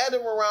 Grabbed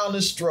him around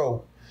his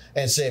throat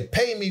and said,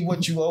 pay me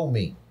what you owe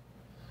me.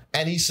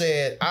 And he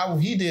said,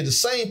 he did the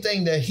same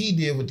thing that he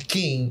did with the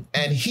king,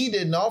 and he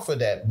didn't offer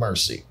that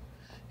mercy.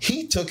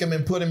 He took him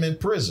and put him in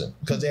prison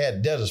because they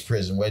had debtor's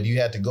prison where you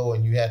had to go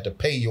and you had to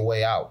pay your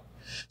way out.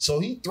 So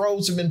he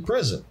throws him in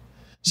prison.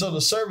 So the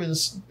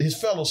servants, his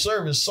fellow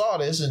servants, saw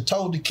this and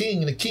told the king,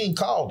 and the king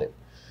called him.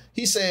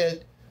 He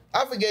said,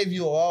 I forgave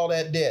you all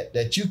that debt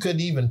that you couldn't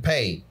even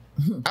pay.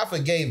 I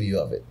forgave you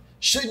of it.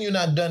 Shouldn't you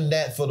not done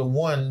that for the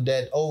one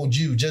that owed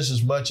you just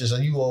as much as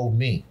you owed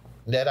me,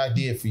 that I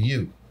did for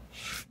you?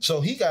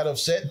 So he got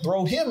upset,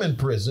 threw him in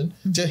prison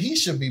till he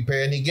should be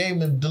paid, and he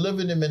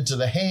delivered him into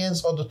the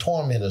hands of the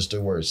tormentors,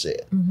 the word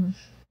said.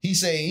 He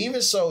said,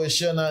 even so, it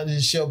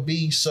shall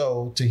be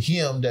so to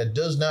him that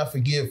does not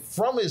forgive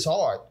from his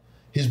heart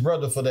his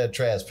brother for their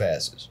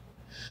trespasses.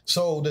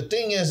 So the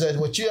thing is that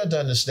what you have to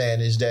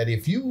understand is that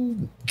if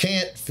you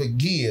can't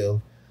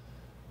forgive,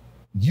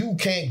 you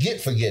can't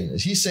get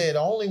forgiveness. He said the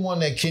only one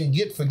that can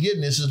get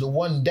forgiveness is the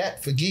one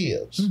that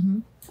forgives.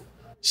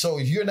 So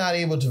if you're not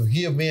able to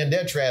forgive men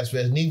their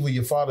trespass, neither will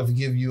your Father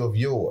forgive you of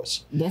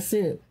yours. That's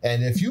it.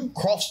 And if you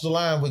cross the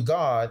line with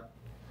God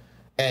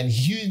and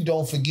you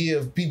don't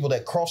forgive people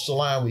that cross the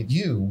line with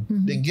you,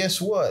 then guess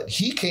what?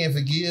 He can't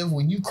forgive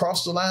when you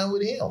cross the line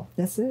with him.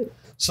 That's it.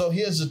 So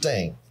here's the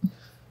thing.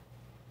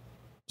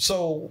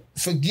 So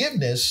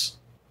forgiveness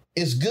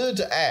is good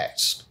to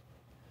ask,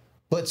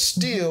 but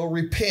still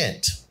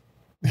repent.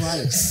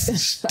 Right.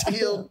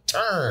 Still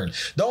turn.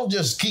 Don't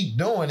just keep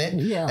doing it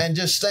and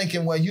just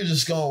thinking, well, you're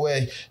just going,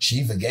 well,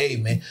 she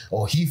forgave me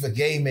or he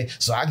forgave me,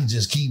 so I can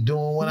just keep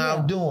doing what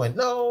I'm doing.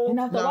 No. And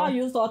after a while,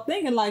 you start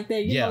thinking like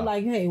that. You know,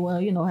 like, hey, well,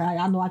 you know,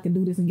 I know I can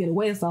do this and get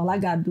away. So all I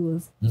got to do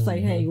is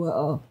say, hey,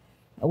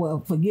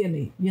 well, forgive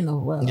me. You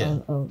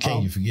know,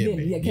 can you forgive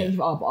me? Yeah, can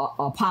you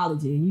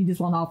apology? You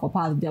just want to offer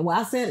apology. Well,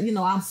 I said, you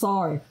know, I'm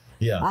sorry.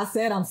 Yeah. I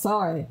said I'm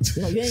sorry.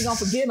 You know, you ain't gonna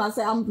forgive me. I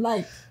said I'm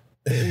like.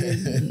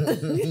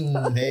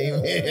 Amen.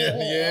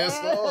 Yes,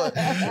 Lord.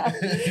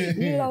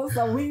 You know,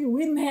 so we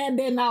didn't have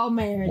that in our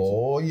marriage.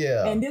 Oh,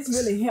 yeah. And this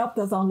really helped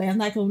us on last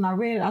night because when I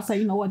read it, I said,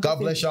 you know what? God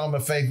bless y'all, my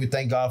faith. We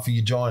thank God for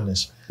you joining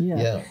us.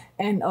 Yeah.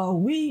 And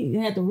we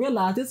had to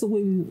realize this is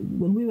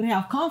when we would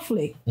have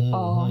conflict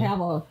or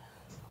have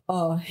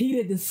a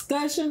heated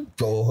discussion.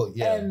 Oh,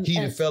 yeah.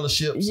 Heated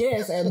fellowships.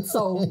 Yes. And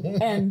so,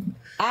 and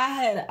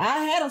I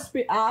had a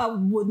spirit, I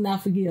would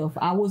not forgive.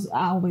 I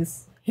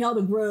always held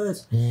a grudge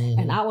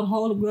and I would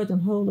hold a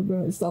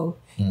grudge. So,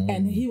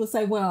 and he would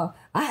say, well,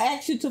 I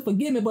asked you to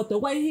forgive me, but the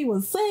way he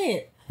was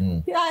saying,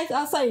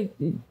 I say,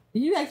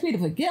 you asked me to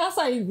forgive.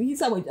 He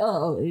said,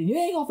 well, you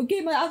ain't gonna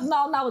forgive me.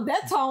 No, not with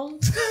that tone.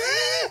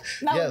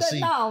 Not with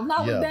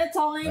that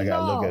tone. I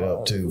gotta look it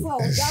up too. So not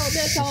with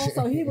that tone.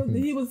 So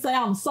he would say,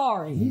 I'm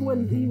sorry. He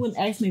wouldn't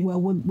ask me, well,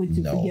 would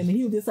you forgive me?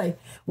 He would just say,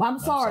 well, I'm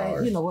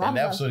sorry. You know, and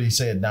that's what he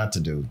said not to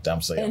do.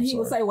 I'm saying, and he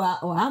would say, well,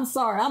 I'm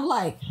sorry. I'm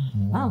like,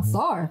 I'm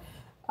sorry.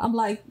 I'm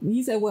like,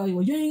 he said, well,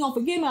 you ain't gonna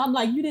forgive me. I'm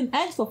like, you didn't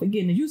ask for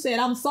forgiveness. You said,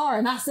 I'm sorry.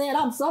 And I said,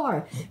 I'm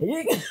sorry.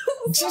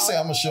 She said,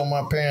 I'm gonna show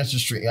my parents the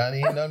street. I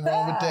ain't nothing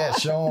wrong with that.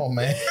 Show them,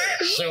 man.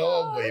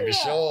 Show them, baby.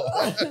 Show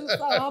them.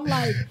 So I'm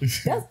like,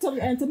 that's to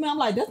me, I'm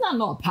like, that's not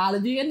no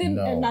apology. And then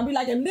and I'd be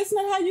like, and listen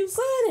to how you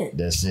said it.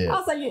 That's it.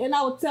 I say, and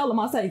I would tell them,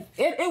 I say,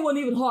 it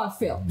wasn't even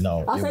heartfelt.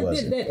 No, I said,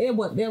 it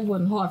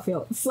wasn't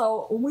heartfelt.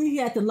 So we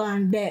had to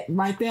learn that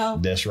right there.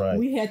 That's right.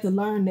 We had to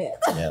learn that.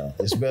 Yeah,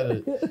 it's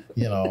better,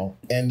 you know,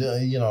 and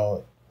you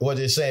know, what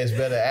they say is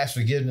better ask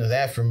forgiveness,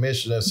 ask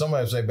permission.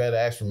 Somebody say better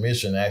ask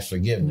permission, ask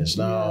forgiveness.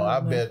 No, I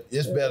bet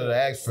it's better to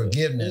ask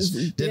forgiveness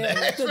than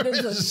ask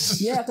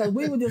permission. Yeah, because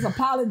we would just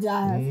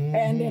apologize,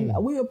 and then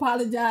we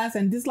apologize,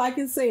 and just like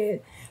it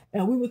said,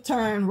 and we would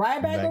turn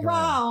right back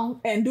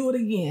around and do it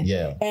again.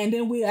 Yeah, and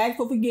then we ask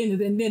for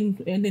forgiveness, and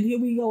then here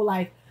we go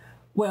like,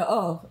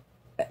 well,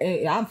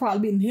 I'm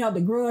probably being held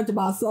a grudge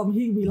about something.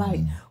 He'd be like,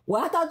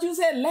 well, I thought you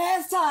said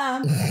last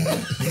time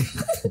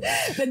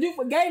that you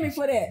forgave me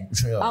for that.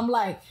 Yeah. I'm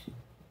like,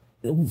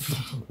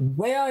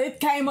 well, it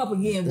came up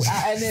again.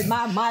 And then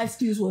my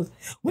excuse was,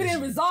 we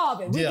didn't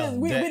resolve it. We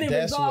didn't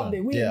resolve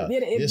it.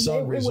 It's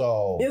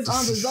unresolved. It's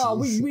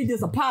unresolved. We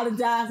just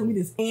apologized and we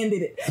just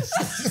ended it.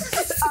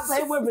 I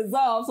say we're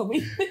resolved. So we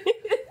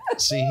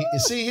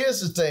see,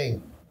 here's the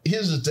thing.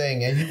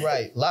 And you're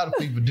right. A lot of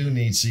people do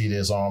need to see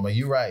this, Armor.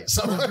 You're right. There's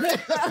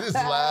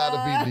a lot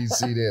of people need to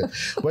see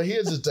this. But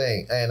here's the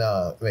thing, and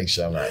make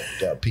sure I'm not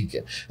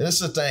peeking. And this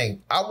is the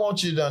thing. I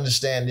want you to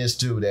understand this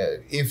too,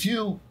 that if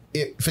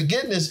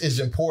forgiveness is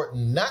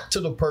important not to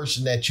the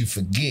person that you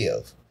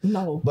forgive,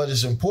 but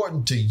it's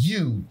important to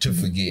you to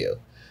forgive.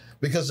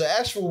 Because the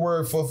actual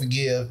word for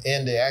forgive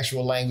in the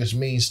actual language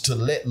means to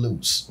let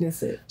loose.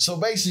 That's it. So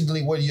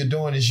basically what you're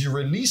doing is you're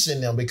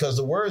releasing them, because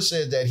the word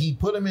says that he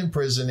put them in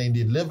prison and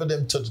delivered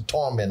them to the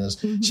tormentors,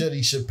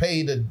 he should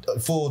pay the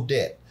full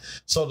debt.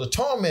 So the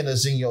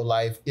tormentors in your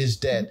life is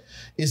that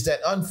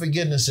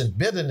unforgiveness and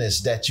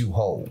bitterness that you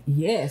hold.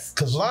 Yes.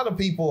 Because a lot of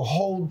people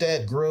hold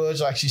that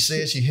grudge, like she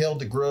said, she held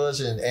the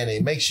grudge, and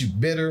it makes you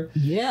bitter.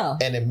 Yeah.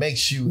 And it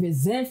makes you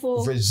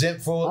resentful.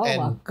 Oh,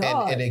 my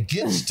God. And it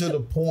gets to the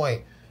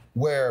point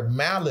where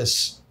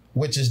malice,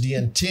 which is the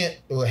intent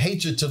or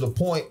hatred to the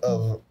point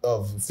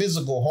of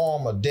physical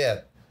harm or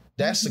death,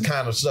 that's the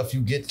kind of stuff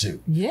you get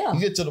to. Yeah. You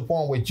get to the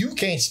point where you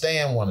can't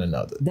stand one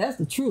another. That's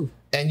the truth.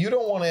 And you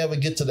don't want to ever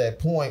get to that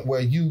point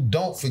where you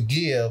don't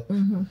forgive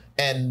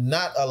and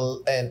not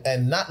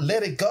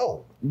let it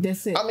go.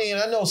 That's it. I mean,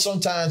 I know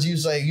sometimes you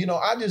say, you know,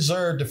 I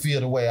deserve to feel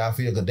the way I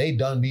feel because they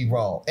done me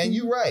wrong. And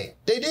you're right.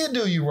 They did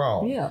do you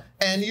wrong. Yeah.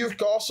 And you're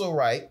also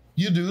right.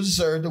 You do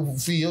deserve to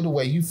feel the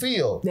way you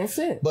feel. That's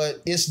it.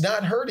 But it's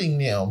not hurting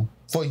them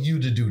for you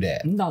to do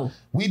that. No.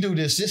 We do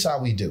this. This is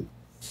how we do.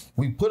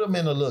 We put them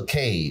in a little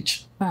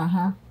cage.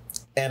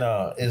 And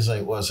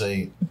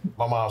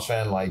my mom's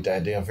family like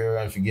that. They're very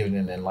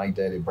unforgiving and like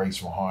that. It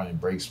breaks my heart and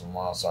breaks my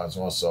mom's heart.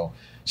 So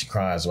she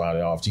cries about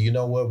it often. You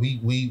know what?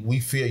 We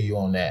feel you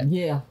on that.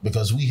 Yeah.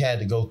 Because we had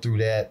to go through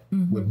that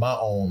with my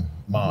own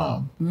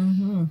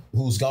mom,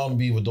 who's gone to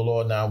be with the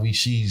Lord now.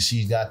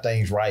 She's got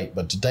things right.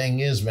 But the thing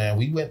is, man,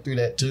 we went through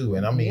that too.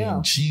 And I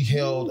mean, she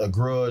held a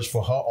grudge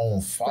for her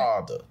own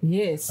father.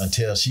 Yes.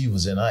 Until she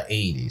was in her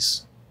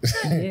 80s.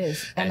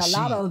 Yes, and a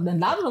lot of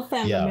the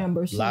family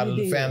members. A lot of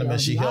the family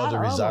members, she held a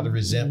lot of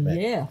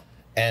resentment. Yeah,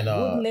 and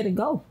wouldn't let it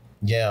go.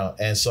 Yeah,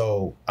 and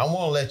so I want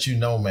to let you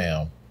know,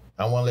 ma'am.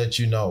 I want to let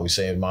you know. We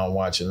say, Mom,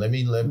 watching. Let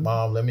me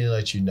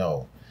let you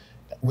know.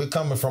 We're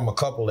coming from a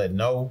couple that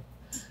know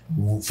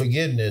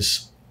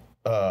forgiveness.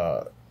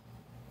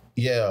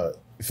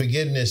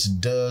 Forgiveness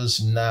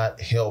does not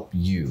help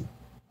you.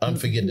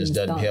 Unforgiveness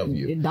doesn't help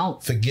you. It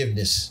don't.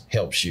 Forgiveness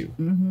helps you.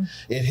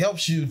 It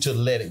helps you to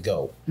let it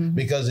go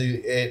because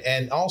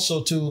and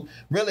also to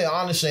really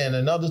understand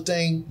another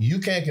thing. You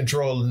can't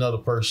control another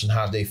person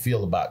how they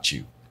feel about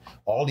you.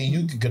 Only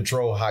you can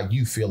control how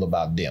you feel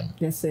about them.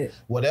 That's it.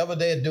 Whatever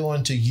they're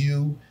doing to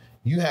you,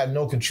 you have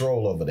no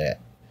control over that.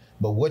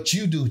 But what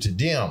you do to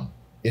them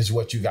is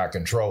what you got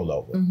control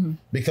over.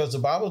 Because the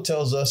Bible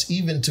tells us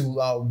even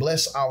to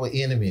bless our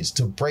enemies,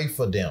 to pray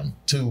for them,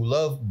 to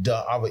love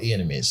our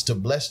enemies, to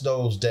bless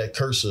those that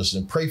curse us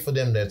and pray for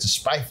them that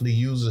despitefully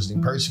use us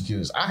and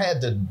persecute us. I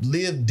had to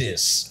live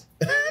this.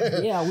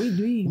 Yeah,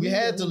 we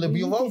had to live.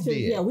 We both did.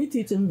 Yeah, we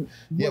teach them.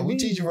 Yeah, we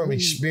teach them from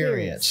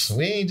experience.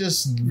 We ain't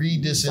just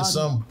read this in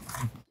some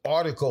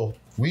article.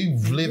 We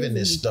live in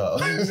this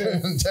stuff.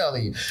 I'm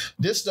telling you,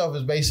 this stuff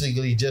is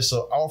basically just an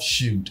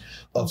offshoot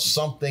of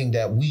something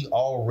that we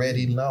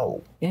already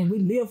know. And we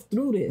lived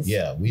through this.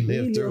 Yeah, we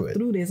lived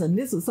through this. And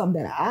this is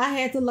something that I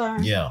had to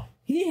learn. Yeah.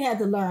 He had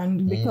to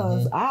learn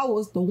because I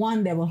was the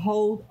one that would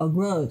hold a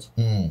grudge.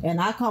 And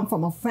I come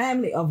from a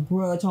family of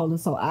grudge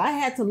holders. So I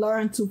had to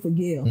learn to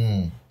forgive.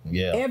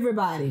 Yeah.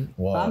 Everybody.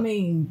 Wow. I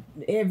mean,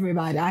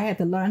 everybody. I had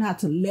to learn how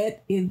to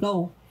let it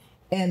go.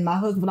 And my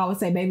husband would always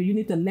say, baby, you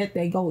need to let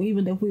that go,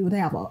 even if we would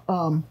have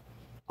a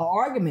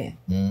argument.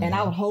 And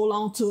I would hold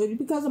on to it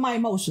because of my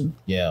emotion.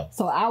 Yeah.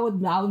 So I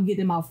would get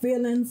in my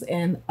feelings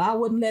and I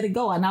wouldn't let it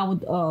go. And I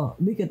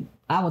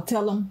would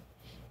tell him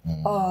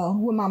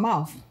with my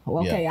mouth.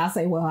 Okay, I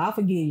say, well, I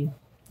forgive you.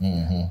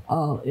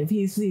 If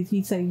he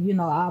say, you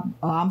know,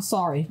 I'm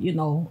sorry, you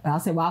know, I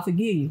say, well, I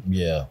forgive you.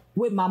 Yeah.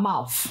 With my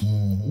mouth.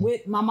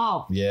 With my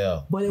mouth.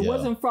 Yeah. But it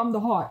wasn't from the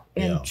heart.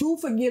 And true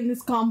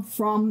forgiveness comes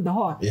from the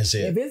heart. Yes,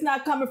 if it's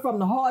not coming from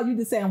the heart, you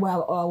just saying,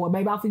 well,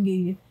 maybe I forgive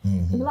you.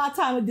 And a lot of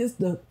times it's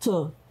just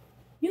to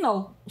you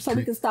know, so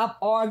we can stop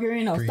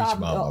arguing or we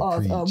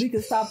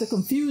can stop the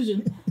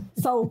confusion.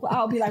 So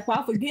I'll be like, well,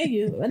 I forgive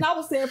you. And I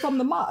would say it from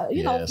the mouth,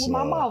 with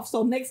my mouth.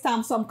 So next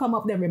time something come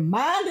up that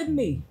reminded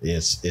me.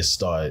 It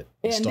starts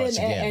again.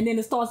 And then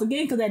it starts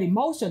again because that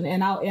emotion.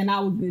 And I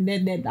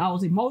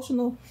was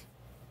emotional.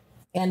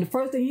 And the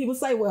first thing he would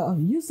say, well,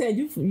 you said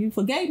you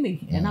forgave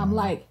me. And I'm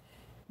like,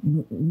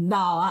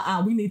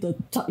 no, we need to,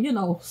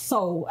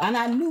 so, and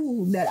I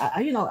knew that,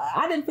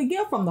 I didn't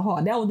forgive from the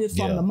heart. That was just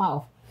from the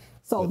mouth.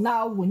 So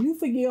now when you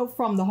forgive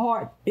from the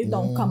heart, it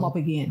don't come up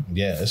again.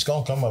 Yeah, it's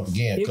going to come up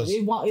again.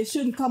 It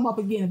shouldn't come up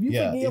again. If you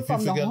forgive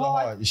from the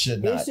heart, it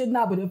should not. It should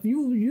not. But if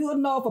you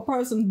know if a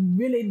person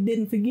really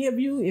didn't forgive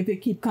you, if it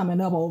keep coming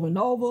up over and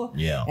over,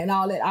 and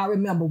all that, I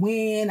remember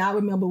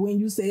when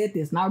you said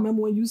this, and I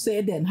remember when you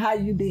said that, and how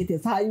you did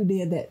this, how you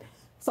did that.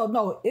 So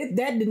no,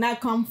 that did not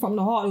come from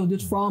the heart. It was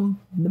just from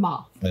the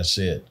mouth. That's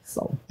it.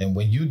 So, and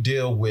when you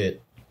deal with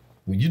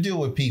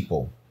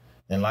people,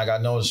 and like I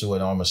noticed what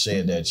Alma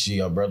said, that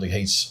her brother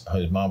hates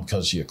his mom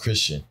because she's a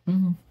Christian.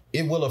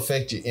 It will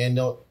affect you. And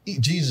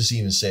Jesus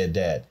even said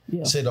that.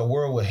 He said the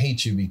world will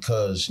hate you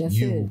because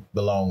you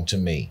belong to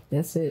me.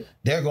 That's it.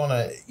 They're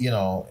gonna,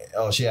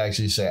 she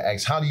actually said,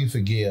 "Ask, how do you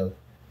forgive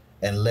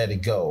and let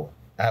it go?"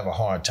 I have a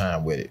hard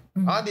time with it.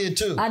 I did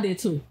too. I did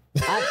too.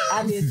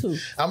 I did too.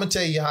 I'm gonna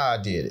tell you how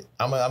I did it.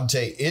 I'm gonna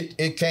tell you,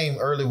 it came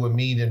early with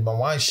me than my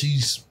wife.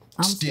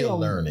 I'm still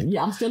learning.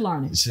 Yeah, I'm still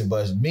learning.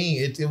 But me,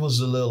 it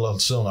was a little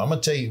sooner. I'm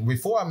gonna tell you,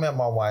 before I met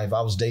my wife,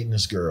 I was dating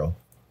this girl,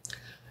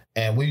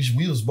 and we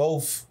was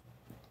both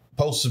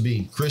supposed to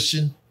be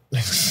Christian,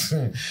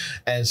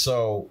 and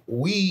so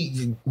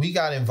we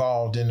got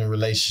involved in a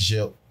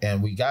relationship,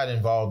 and we got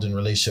involved in a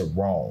relationship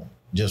wrong.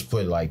 Just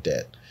put it like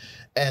that,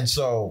 and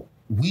so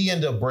we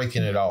ended up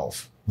breaking it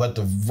off. But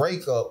the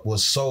breakup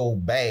was so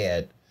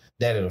bad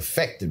that it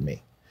affected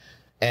me.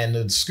 And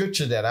the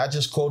scripture that I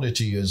just quoted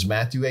to you is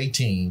Matthew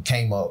 18,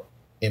 came up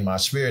in my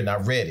spirit, and I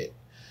read it.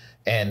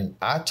 And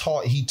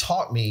he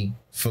taught me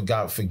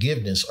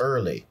forgiveness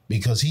early,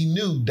 because he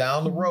knew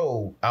down the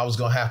road I was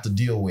going to have to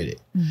deal with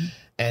it.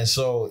 And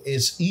so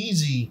it's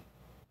easy.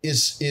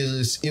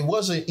 It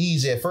wasn't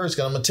easy at first,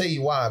 because I'm going to tell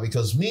you why.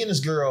 Because me and this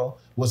girl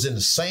was in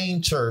the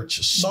same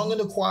church, sung in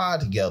the choir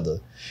together,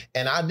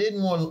 and I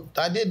didn't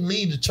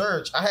leave the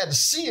church. I had to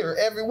see her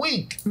every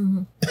week.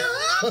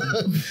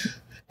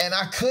 And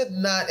I could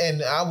not,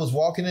 and I was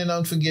walking in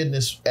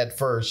unforgiveness at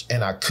first,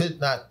 and I could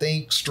not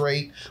think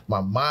straight. My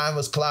mind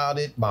was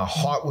clouded. My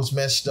heart was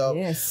messed up.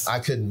 Yes. I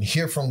couldn't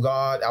hear from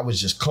God. I was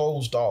just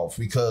closed off,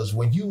 because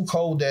when you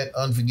hold that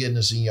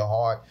unforgiveness in your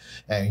heart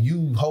and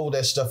you hold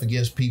that stuff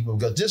against people,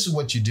 because this is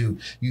what you do.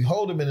 You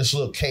hold them in this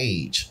little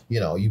cage.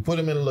 You put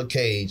them in a little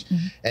cage,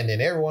 and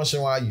then every once in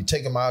a while you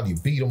take them out, you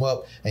beat them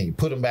up, and you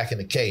put them back in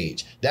the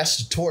cage. That's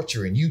the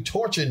torturing. You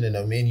torturing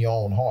them in your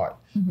own heart.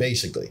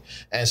 Basically.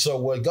 And so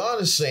what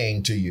God is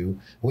saying to you,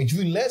 when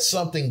you let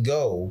something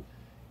go,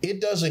 it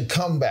doesn't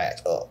come back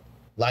up,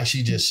 like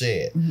she just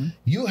said.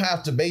 You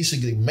have to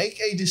basically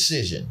make a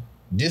decision.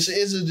 This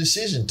is a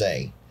decision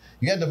thing.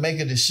 You have to make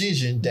a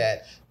decision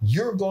that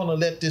you're going to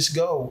let this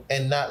go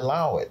and not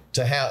allow it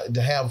to have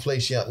a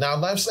place. Now, I'm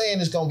not saying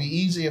it's going to be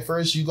easy at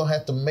first. You're going to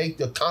have to make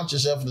the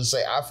conscious effort to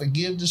say, I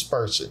forgive this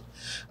person.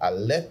 I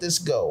let this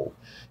go,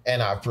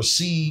 and I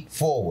proceed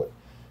forward.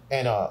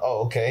 And,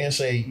 and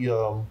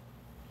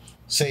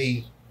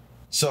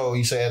so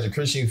you say, as a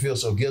Christian, you feel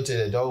so guilty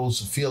that those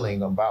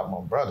feeling about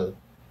my brother,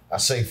 I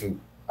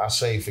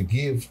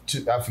forgive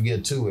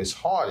too. It's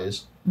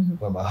hardest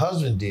when my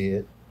husband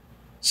did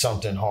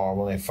something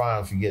horrible, and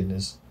find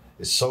forgiveness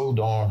is so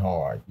darn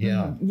hard.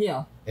 Yeah.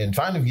 Yeah. And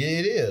finding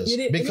it is.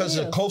 Because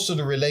the closer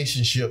the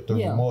relationship, the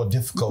more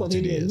difficult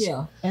it is.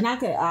 Yeah. And I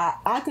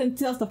can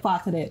testify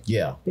to that.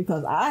 Yeah.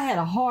 Because I had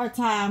a hard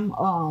time,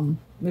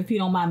 if you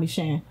don't mind me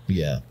sharing.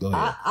 Yeah, go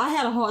ahead. I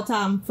had a hard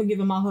time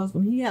forgiving my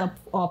husband. He had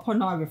a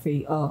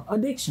pornography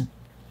addiction.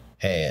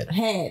 I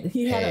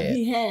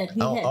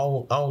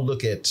don't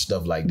look at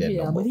stuff like that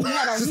no more.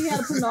 But he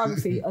had a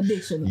pornography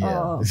addiction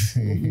years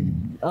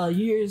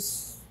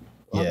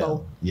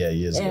ago. Yeah,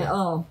 years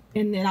ago.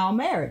 And in our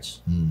marriage.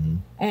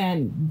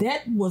 And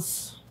that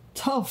was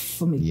tough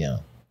for me. Yeah.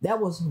 That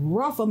was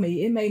rough for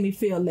me. It made me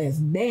feel less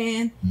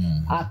than.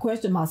 I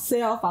questioned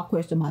myself. I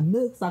questioned my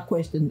looks. I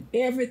questioned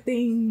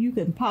everything you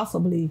can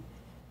possibly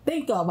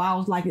think of. I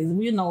was like,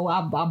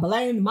 I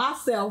blamed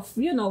myself,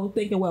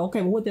 thinking, well,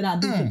 okay, what did I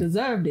do to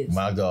deserve this?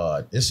 My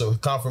God. It's a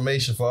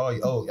confirmation for all you.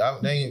 Oh,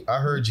 I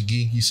heard you,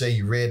 Geek. You say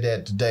you read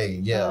that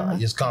today. Yeah,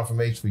 it's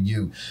confirmation for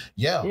you.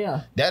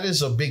 Yeah. That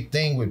is a big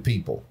thing with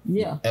people.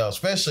 Yeah.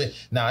 Especially,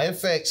 now it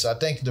affects, I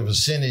think the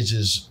percentage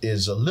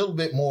is a little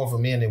bit more for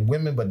men than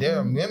women, but there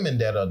are women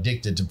that are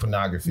addicted to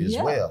pornography as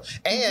well.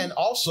 And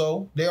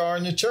also, they are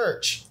in the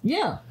church.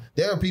 Yeah.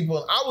 There are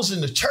people, I was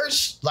in the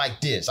church like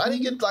this. I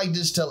didn't get like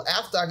this till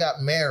after I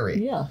got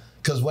married. Yeah.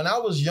 Because when I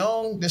was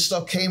young, this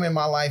stuff came in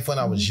my life when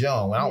I was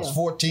young. When I was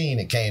 14,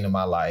 it came to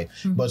my life.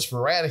 But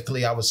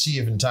sporadically, I would see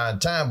it from time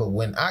to time. But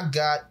when I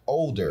got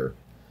older,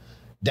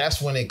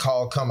 that's when it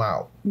come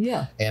out.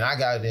 Yeah. And I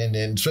got it,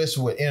 and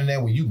especially with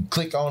internet, where you can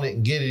click on it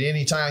and get it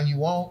anytime you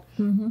want.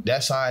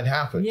 That's how it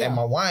happened. Yeah. And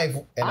my wife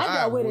and I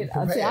dealt with it.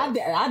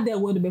 I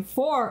dealt with it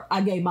before I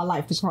gave my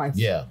life to Christ.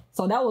 Yeah.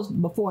 So that was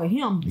before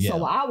him. Yeah.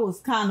 So I was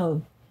kind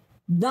of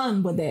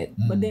done with that.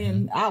 But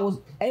then I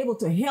was able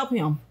to help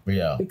him.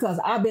 Yeah. Because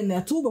I've been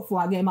there too before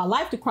I gave my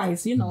life to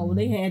Christ. They had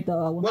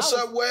the What's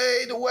up,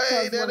 Wade? The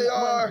Wade, there they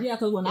are.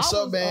 Because when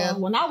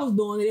I was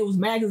doing it was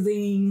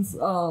magazines,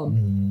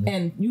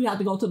 and you have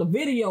to go to the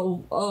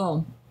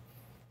video.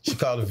 She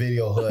called it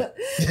Video Hut.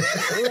 They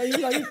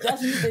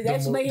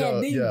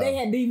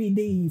had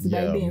DVDs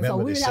back then, so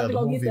we would have to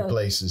go get the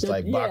places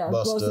like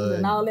Blockbuster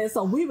and all that.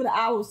 So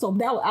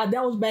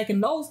that was back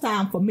in those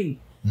times for me.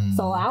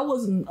 So I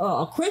wasn't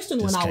a Christian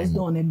when I was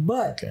doing it,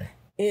 but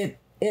it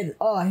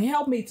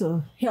helped me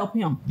to help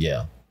him.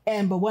 Yeah.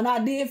 But when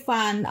I did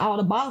find out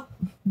about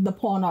the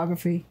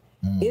pornography,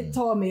 it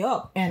tore me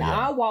up, and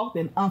I walked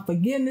in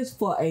unforgiveness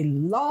for a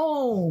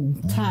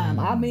long time.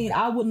 I mean,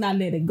 I would not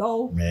let it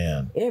go.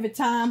 Man. Every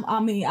time, I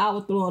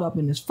would throw it up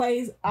in his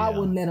face. I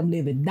wouldn't let him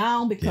live it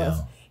down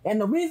because,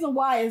 and the reason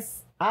why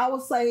is, I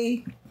would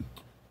say,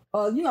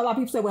 a lot of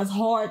people say, well, it's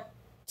hard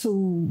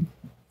to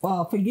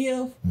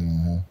forgive.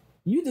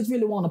 You just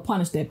really want to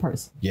punish that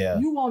person. Yeah.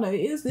 You want to.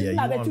 It's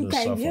not that you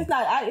can't.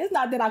 It's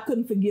not that I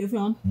couldn't forgive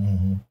him.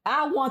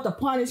 I want to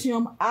punish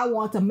him. I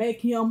want to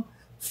make him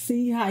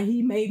see how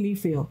he made me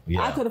feel.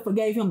 Yeah. I could have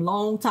forgave him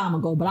long time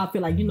ago, but I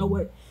feel like, you know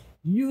what?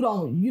 You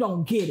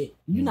don't get it.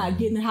 You're not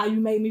getting how you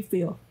made me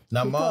feel.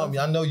 Now, Mom,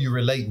 I know you're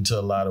relating to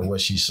a lot of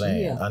what she's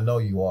saying. Yeah. I know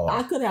you are.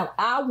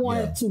 I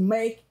wanted to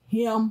make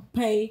him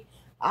pay.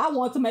 I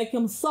want to make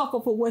him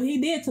suffer for what he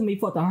did to me,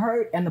 for the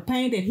hurt and the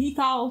pain that he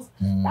caused.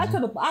 I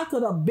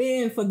could have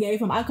been forgave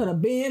him. I could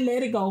have been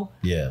let it go.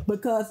 Yeah.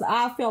 Because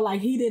I felt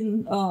like he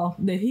didn't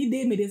that he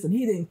did me this and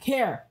he didn't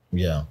care.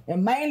 Yeah.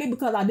 And mainly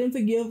because I didn't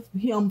forgive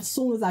him as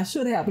soon as I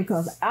should have,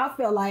 because I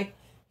felt like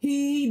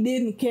he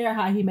didn't care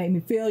how he made me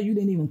feel. You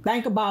didn't even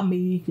think about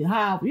me,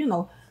 how,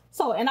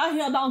 So, and I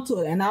held on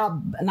to it, and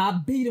I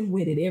beat him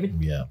with it every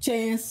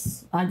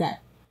chance I got.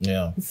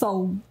 Yeah.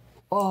 So,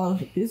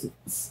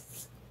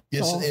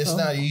 it's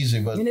not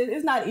easy, but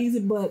it's not easy,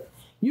 but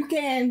you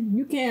can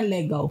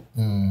let go.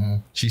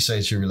 She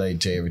says she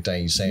related to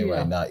everything you're saying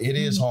right now. It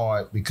is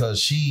hard because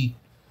she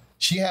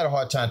had a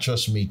hard time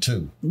trusting me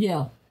too.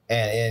 Yeah.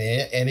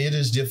 and it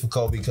is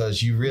difficult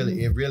because you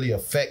really it really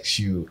affects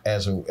you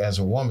as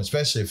a woman,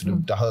 especially if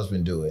the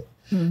husband do it.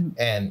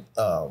 And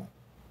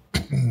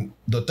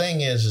the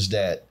thing is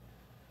that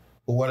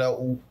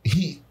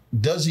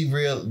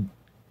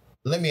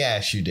let me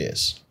ask you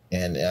this,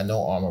 and I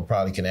know Armor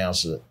probably can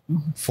answer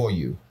for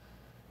you.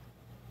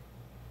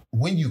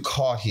 When you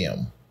caught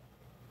him,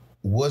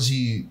 was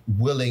he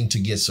willing to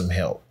get some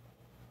help?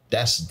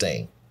 That's the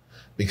thing.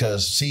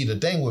 Because see, the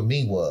thing with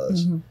me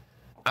was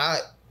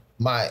I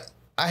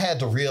had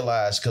to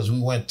realize, because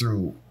we went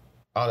through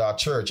at our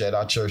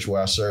church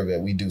where I serve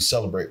at, we do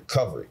Celebrate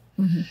Recovery.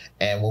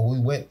 And when we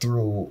went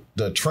through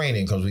the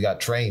training, because we got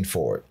trained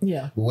for it,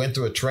 we went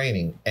through a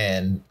training,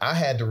 and I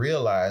had to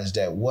realize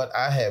that what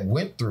I had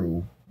went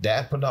through,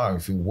 that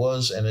pornography,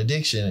 was an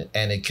addiction,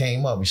 and it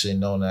came up. We said,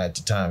 no, not at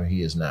the time,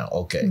 he is now.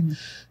 Okay,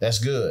 that's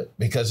good,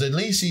 because at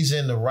least he's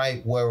in the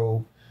right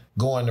world,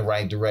 going the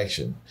right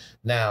direction.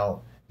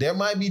 Now, there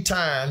might be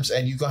times,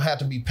 and you're going to have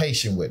to be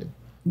patient with him.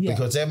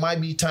 Because there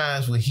might be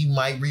times when he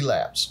might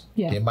relapse.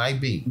 It might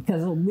be.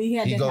 Because we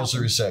had he goes to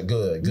reset.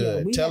 Good.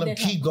 Tell him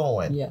keep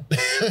going.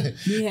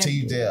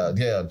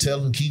 Tell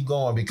him keep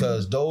going,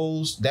 because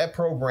that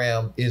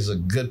program is a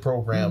good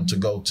program to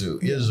go to.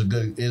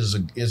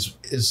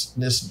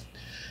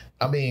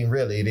 I mean,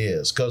 really, it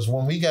is. Because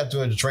when we got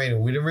through the training,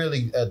 we didn't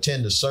really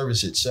attend the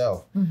service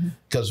itself,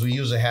 because we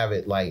usually have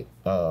it like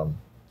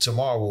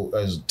tomorrow,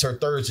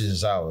 Thursday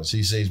is ours.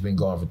 He says he's been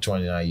going for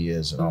 29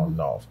 years and on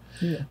and off.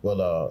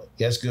 Well,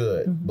 that's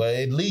good. But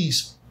at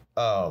least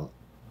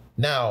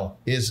now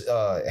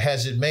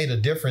has it made a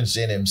difference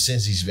in him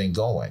since he's been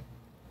going?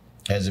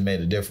 Has it made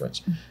a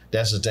difference?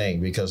 That's the thing,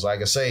 because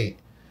like I say,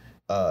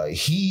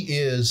 he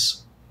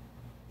has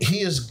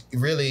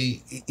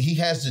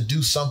to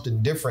do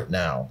something different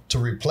now to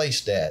replace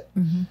that,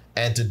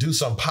 and to do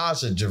something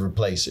positive to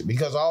replace it.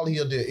 Because all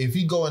he'll do, if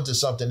he go into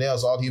something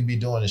else, all he'll be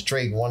doing is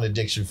trading one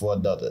addiction for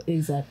another.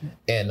 Exactly.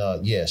 And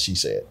she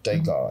said,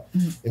 thank God.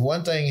 And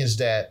one thing is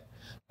that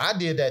I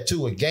did that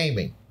too with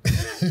gaming.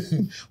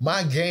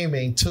 My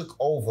gaming took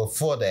over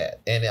for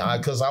that, and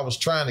because I was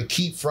trying to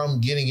keep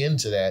from getting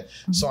into that,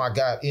 so I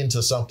got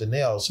into something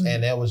else,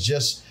 and that was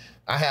just.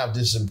 I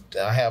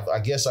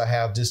guess I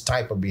have this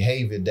type of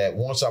behavior that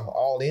once I'm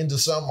all into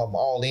something, I'm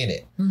all in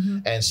it.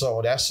 And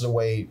so that's the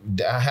way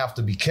I have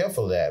to be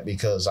careful of that,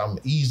 because I'm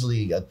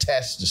easily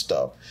attached to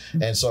stuff.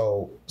 And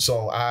so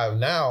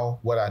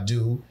what I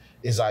do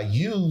is I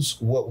use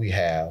what we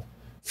have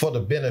for the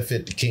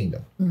benefit the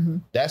kingdom.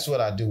 That's what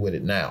I do with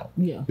it now.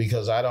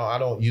 Because I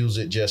don't use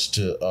it just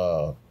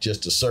to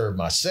serve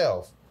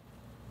myself.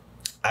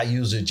 I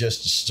use it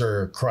just to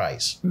serve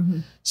Christ.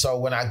 So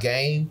when I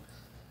game,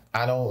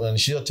 I don't, and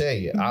she'll tell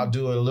you, I'll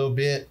do it a little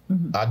bit.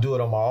 I do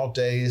it on my off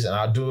days, and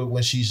I do it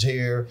when she's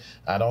here.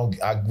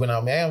 When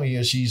I'm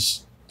here,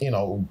 she's,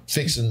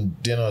 fixing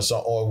dinner or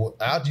something, or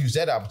I'll use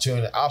that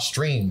opportunity. I'll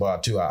stream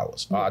about 2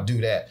 hours. I'll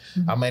do that.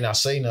 I may not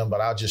say nothing, but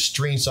I'll just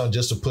stream something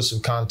just to put some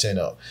content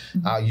up.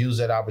 I'll use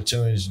that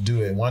opportunity to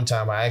do it. One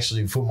time I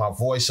actually put my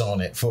voice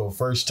on it for the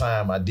first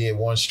time. I did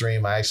one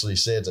stream. I actually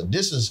said that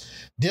this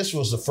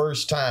was the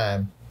first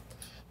time.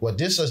 Well,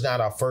 this is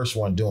not our first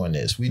one doing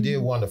this. We did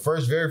one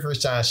very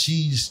first time.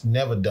 She's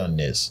never done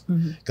this,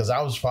 because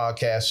I was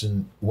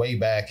podcasting way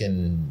back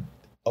in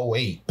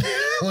 2008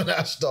 when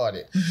I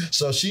started.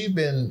 So this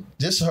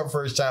is her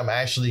first time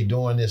actually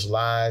doing this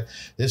live.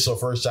 This is her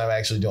first time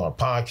actually doing a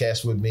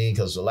podcast with me,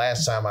 because the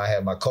last time I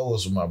had my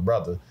co-host with my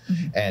brother,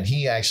 and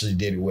he actually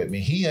did it with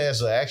me. He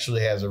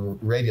actually has a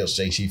radio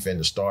station he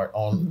finna start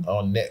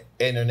on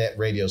internet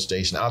radio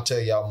station. I'll tell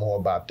y'all more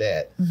about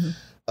that.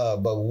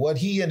 But what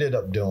he ended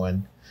up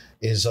doing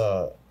is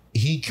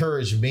he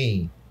encouraged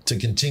me to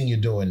continue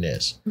doing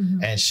this.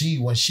 And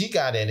when she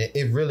got in it,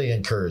 it really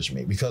encouraged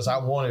me, because I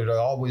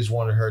always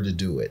wanted her to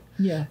do it.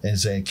 And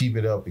saying, keep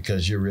it up,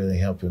 because you're really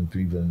helping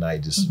people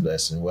tonight. This is a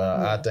blessing.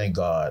 Well, I thank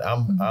God.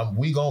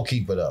 We gonna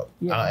keep it up.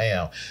 I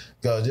am.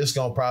 Because this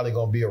probably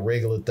gonna be a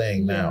regular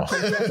thing now.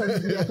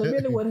 Because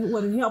really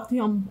what helped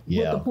him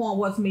with the point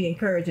was me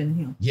encouraging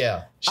him.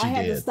 I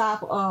had to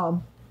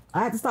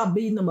stop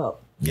beating him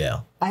up.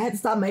 I had to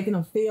stop making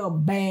him feel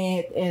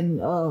bad,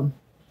 and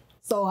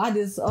so I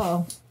just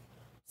started,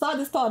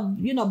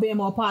 being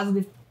more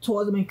positive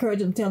towards him,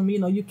 encouraging him, telling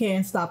him, you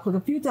can't stop. Because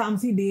a few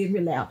times he did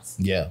relapse.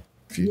 A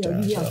few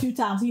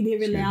times he did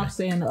relapse,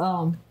 and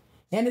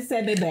it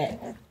set me back.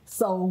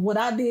 So what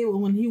I did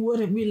when he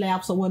wouldn't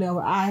relapse or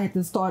whatever, I had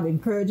to start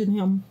encouraging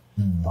him,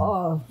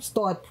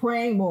 start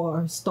praying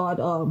more, start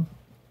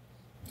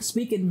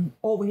speaking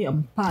over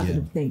him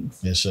positive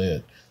things. That's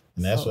it.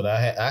 And that's what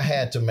I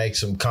had to make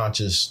some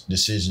conscious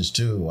decisions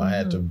too. I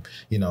had to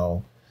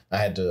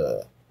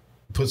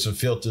put some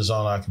filters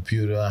on our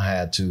computer. I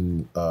had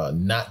to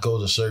not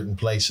go to certain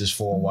places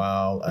for a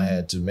while. I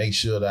had to make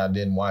sure that I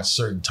didn't watch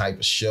certain type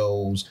of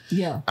shows.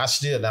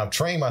 I've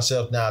trained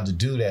myself now to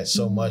do that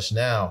so much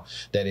now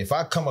that if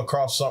I come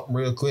across something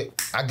real quick,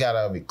 I got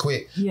out of it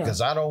quick,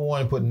 because I don't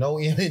want to put no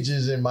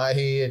images in my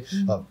head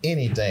of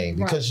anything.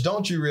 Because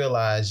don't you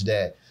realize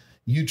that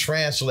you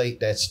translate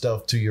that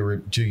stuff to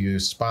your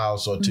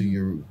spouse or to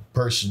your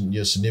person,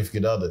 your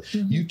significant other.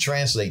 You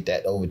translate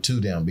that over to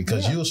them,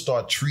 because you'll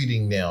start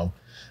treating them.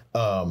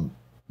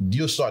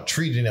 You'll start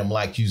treating them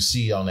like you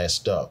see on that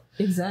stuff.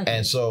 Exactly.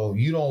 And so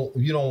you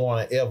don't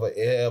want to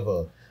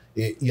ever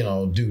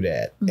do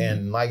that.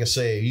 And like I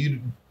said,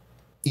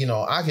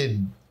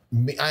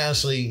 I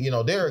honestly,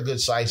 there are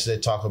good sites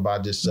that talk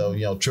about this. So,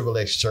 Triple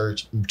X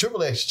Church,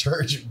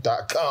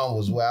 triplexchurch.com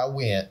was where I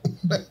went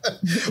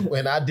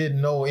when I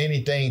didn't know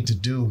anything to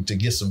do to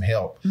get some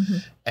help.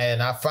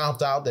 And I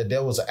found out that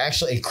there was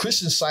actually a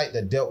Christian site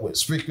that dealt with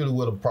strictly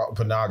with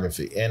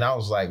pornography. And I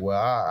was like, well,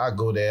 I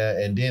go there.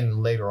 And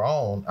then later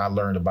on, I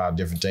learned about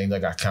different things. I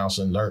got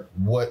counseling, learned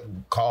what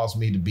caused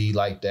me to be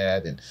like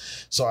that. And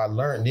so I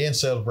learned. Then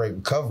Celebrate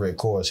Recovery, of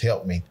course,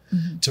 helped me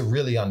to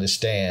really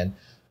understand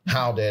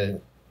how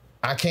that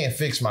I can't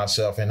fix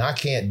myself and I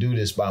can't do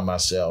this by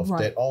myself.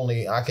 Right.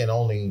 That I can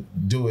only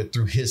do it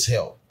through his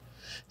help,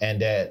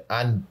 and that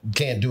I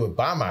can't do it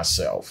by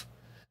myself,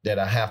 that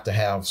I have to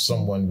have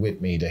someone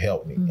with me to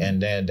help me.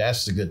 And then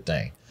that's the good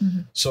thing.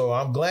 So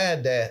I'm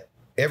glad that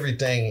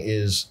everything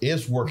is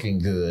working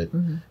good.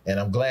 And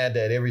I'm glad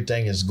that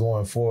everything is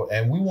going forward.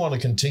 And we want to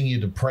continue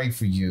to pray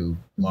for you,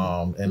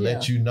 Mom, and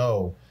let you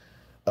know,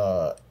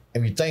 and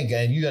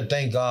you gotta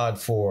thank God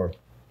for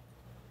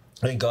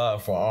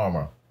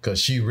Armor. Because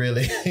she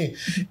really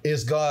it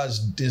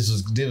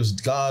was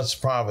God's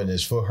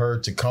providence for her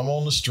to come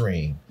on the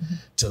stream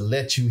to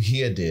let you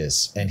hear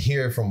this and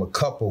hear it from a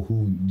couple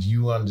who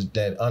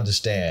that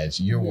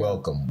understands. You're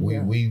welcome.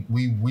 We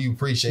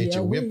appreciate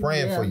you. We're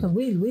praying for you.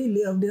 We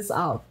lived this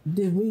out.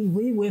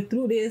 We went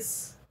through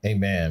this.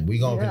 Amen.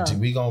 We're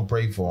gonna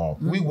pray for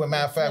them.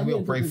 Matter of fact,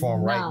 we'll pray for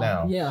them right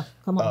now. Yeah,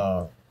 come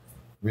on.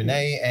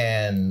 Renee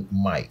and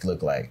Mike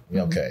look like.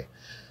 Okay.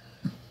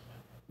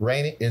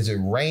 Rainy, is it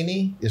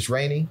Rainy? It's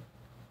Rainy.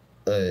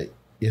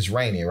 It's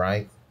Rainy,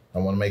 right? I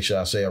want to make sure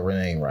I say her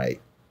name right.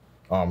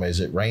 Is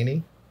it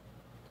Rainy?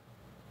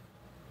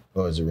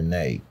 Or is it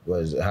Renee?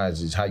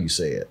 How you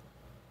say it?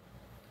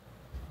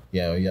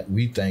 Yeah,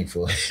 we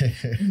thankful.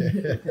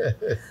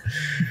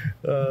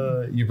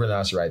 You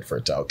pronounce it right the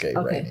first time. Okay,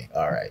 Rainy.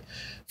 All right.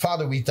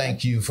 Father, we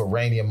thank you for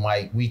Rainy and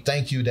Mike. We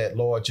thank you that,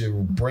 Lord, you're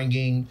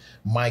bringing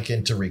Mike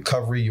into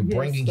recovery. You're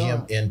bringing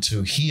him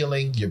into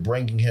healing. You're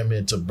bringing him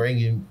into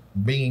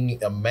being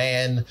a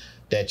man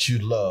that you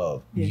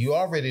love. Yes. You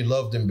already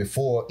loved him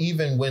before,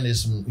 even when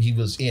he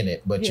was in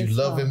it, but you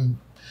love him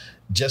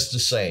just the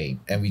same.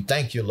 And we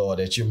thank you, Lord,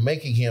 that you're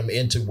making him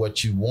into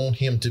what you want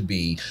him to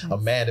be, a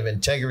man of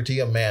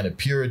integrity, a man of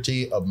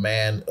purity, a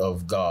man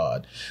of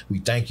God. We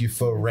thank you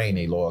for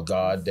Rainy, Lord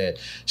God, that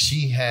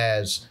she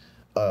has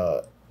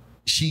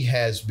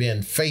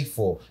been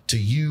faithful to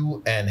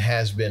you and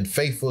has been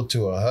faithful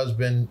to her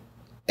husband.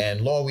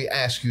 And Lord, we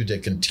ask you to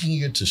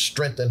continue to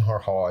strengthen her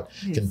heart,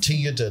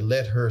 continue to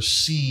let her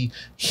see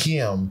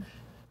him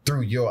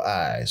through your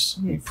eyes.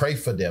 We pray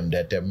for them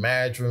that their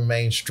marriage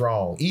remains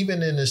strong.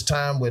 Even in this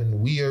time when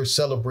we are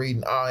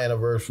celebrating our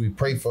anniversary, we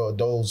pray for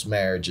those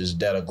marriages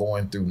that are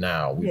going through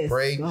now. We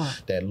pray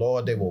that,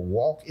 Lord, they will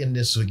walk in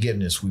this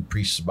forgiveness we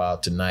preached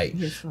about tonight.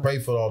 Pray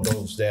for all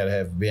those that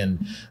have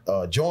been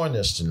joining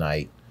us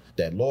tonight.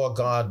 That, Lord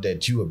God,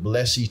 that you would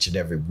bless each and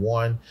every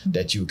one,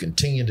 that you would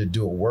continue to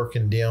do a work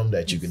in them,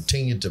 that you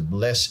continue to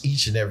bless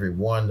each and every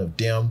one of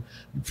them.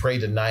 We pray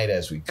tonight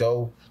as we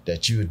go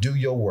that you would do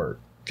your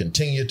work.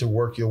 Continue to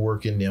work your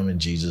work in them in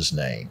Jesus'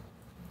 name.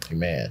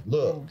 Amen.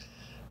 Look,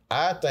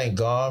 I thank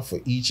God for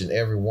each and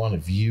every one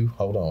of you.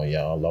 Hold on,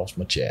 y'all. I lost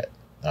my chat.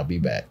 I'll be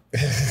back.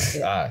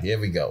 Here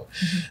we go.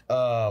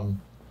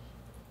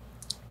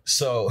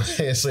 So,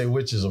 say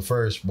which is a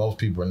first. Most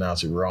people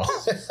pronounce it wrong.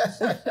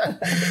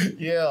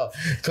 Yeah,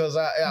 because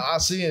I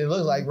see it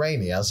looks like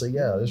Rainy. I say,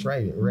 yeah, it's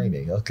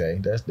Rainy.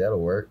 Okay, that'll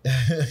work.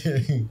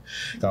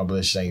 God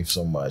bless you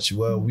so much.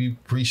 Well, we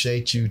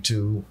appreciate you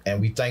too,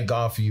 and we thank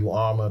God for you,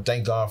 Armor.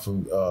 Thank God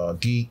for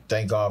Geek.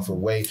 Thank God for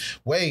Wade.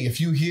 Wade,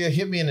 if you here,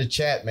 hit me in the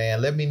chat,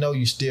 man. Let me know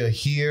you still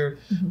here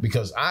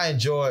because I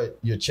enjoyed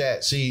your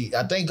chat. See,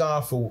 I thank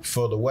God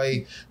for the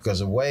Wade because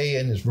the Wade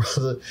and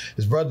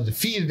his brother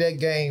defeated that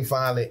game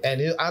finally. And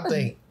I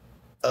think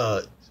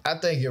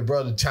your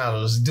brother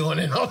Channel is doing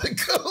it on the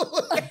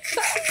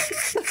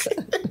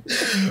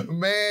go.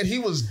 Man, he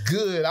was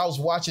good. I was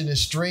watching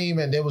his stream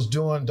and they was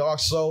doing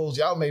Dark Souls.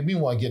 Y'all made me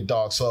want to get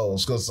Dark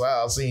Souls because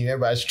I seen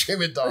everybody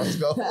streaming Dark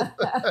Souls.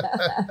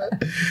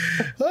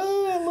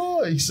 Oh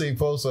Lord, you see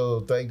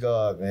Poso, thank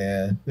God,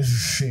 man.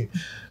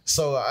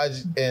 So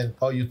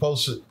you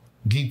posted.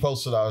 Geek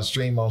posted our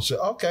stream on.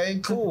 Okay,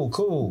 cool.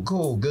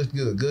 Good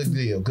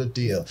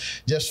deal.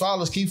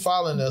 Just keep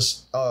following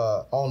us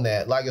on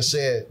that. Like I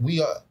said,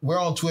 we're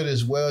on Twitter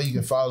as well. You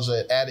can follow us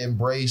at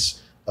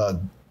Embrace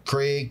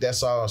Craig.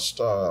 That's our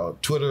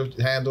Twitter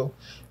handle.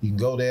 You can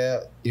go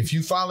there. If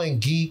you following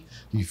Geek,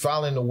 you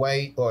following the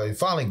way, or you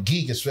following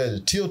Geek,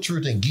 especially Till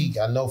Truth and Geek,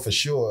 I know for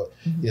sure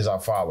is our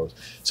followers.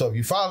 So if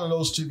you follow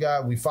those two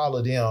guys, we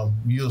follow them,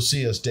 you'll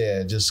see us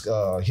there. Just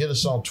hit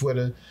us on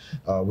Twitter.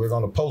 We're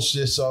going to post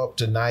this up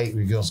tonight.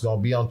 We're just going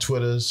to be on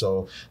Twitter.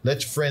 So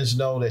let your friends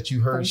know that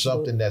you heard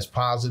something that's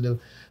positive.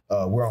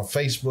 We're on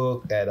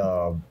Facebook at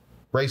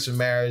Embrace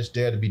Marriage,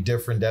 Dare to Be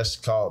Different. That's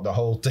called the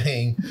whole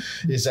thing.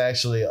 It's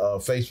actually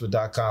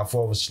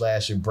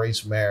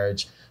facebook.com/Embrace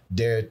Marriage.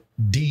 Dare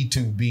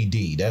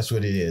D2BD. That's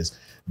what it is.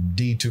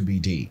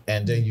 D2BD.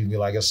 And then you can,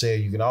 like I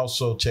said, you can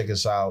also check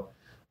us out.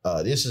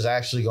 This is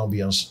actually going to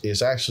be on,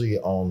 it's actually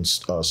on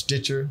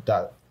Stitcher.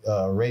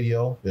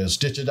 Radio,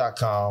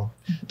 Stitcher.com.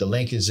 The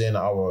link is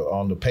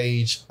on the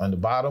page on the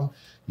bottom.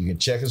 You can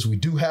check us. We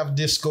do have a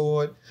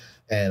Discord.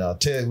 And I'll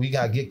tell you, we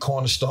got to get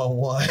Cornerstone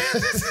one.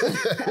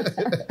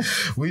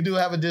 We do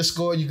have a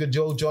Discord. You can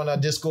join our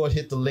Discord,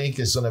 hit the link.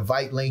 It's an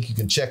invite link. You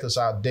can check us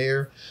out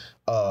there.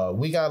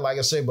 We got, like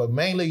I say, but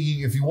mainly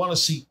if you want to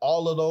see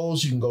all of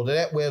those, you can go to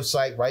that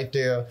website right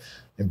there,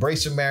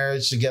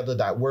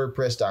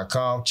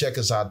 embracingmarriagetogether.wordpress.com. Check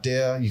us out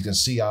there. You can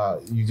see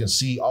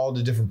all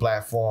the different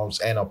platforms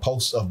and a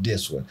post of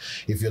this one.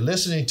 If you're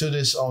listening to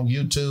this on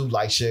YouTube,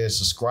 like, share,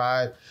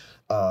 subscribe.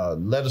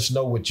 Let us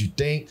know what you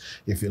think.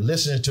 If you're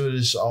listening to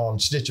this on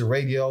Stitcher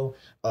Radio,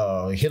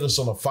 hit us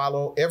on a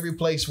follow. Every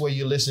place where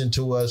you're listening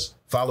to us,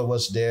 follow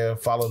us there.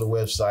 Follow the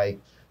website.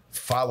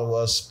 Follow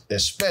us,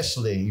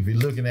 especially if you're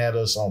looking at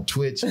us on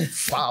Twitch.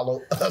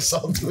 Follow us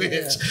on Twitch.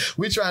 Yeah.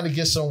 We're trying to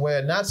get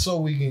somewhere, not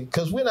so we can,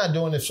 because we're not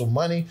doing this for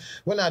money.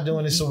 We're not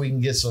doing this so we can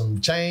get some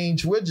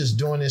change. We're just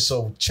doing this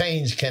so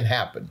change can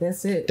happen.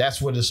 That's it.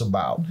 That's what it's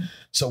about.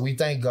 So we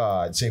thank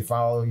God. Say,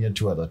 follow your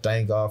Twitter.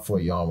 Thank God for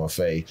your armor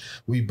faith.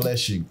 We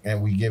bless you,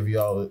 and we give you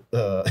all.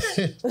 Trying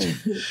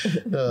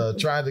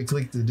to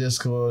click the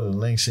Discord. The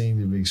link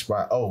seems to be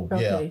expired. Oh,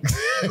 okay.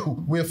 Yeah.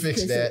 We'll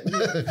fix that.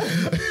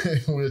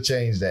 We'll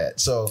change that.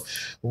 So,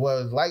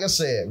 well, like I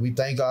said, we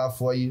thank God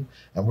for you,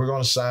 and we're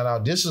going to sign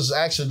out. This is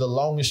actually the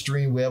longest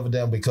stream we ever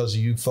done because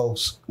of you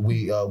folks.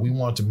 We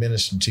want to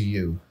minister to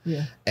you.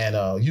 Yeah.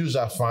 And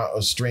usually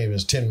our stream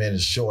is 10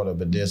 minutes shorter,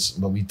 but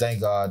we thank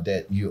God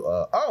that you.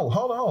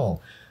 Hold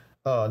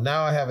on.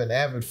 Now I have an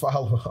avid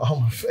follower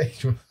on my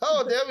Facebook.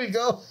 Oh, there we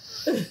go.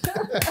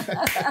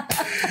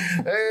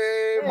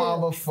 Hey,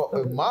 Mama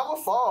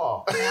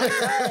Fall.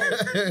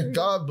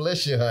 God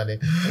bless you, honey.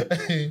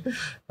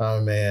 Oh,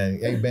 man.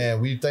 Hey,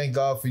 man, we thank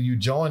God for you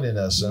joining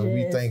us, and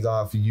we thank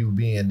God for you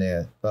being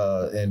there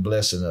and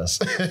blessing us.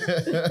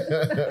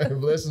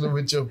 Blessing them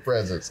with your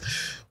presence.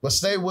 But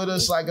stay with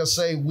us. Like I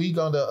say, we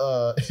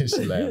gonna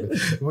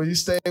will you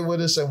stay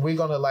with us, and we're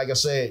gonna, like I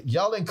said,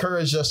 y'all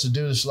encourage us to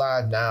do this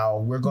live now.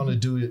 We're gonna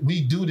do it.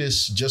 We do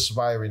this just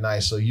about every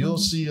night. So you'll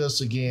see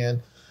us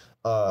again.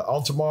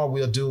 On tomorrow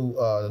we'll do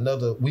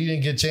another. We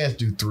didn't get a chance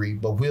to do 3,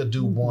 but we'll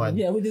do 1.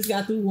 Yeah, we just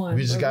got through 1.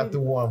 We just got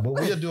through 1, but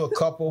we'll do a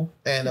couple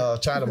and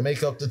try to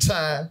make up the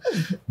time.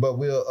 But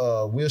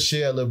we'll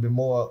share a little bit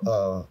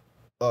more.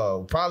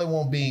 Probably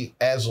won't be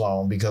as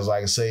long because,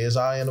 like I say, it's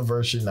our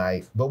anniversary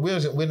night. But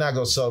we're not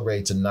gonna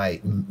celebrate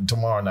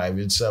tomorrow night.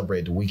 We'll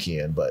celebrate the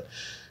weekend. But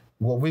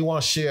we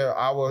want to share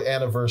our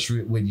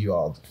anniversary with you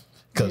all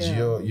because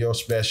you're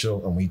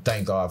special, and we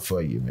thank God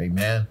for you.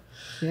 Amen.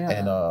 Yeah.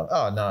 And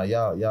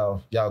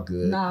y'all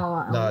good.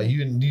 No,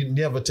 you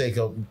never take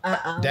up.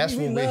 That's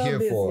what we're here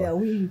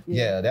for.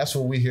 Yeah, that's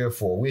what we're here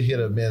for. We're here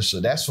to minister.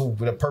 That's what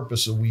the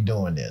purpose of we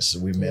doing this.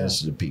 We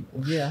minister to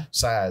people. Yeah.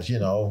 Besides,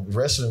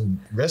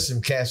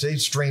 wrestling cats, they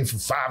stream for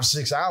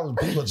 5-6 hours.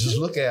 People just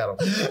look at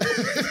them.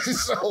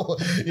 So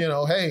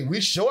hey,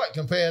 we short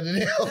compared to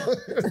them.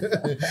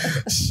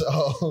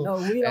 So no,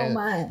 we don't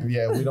mind.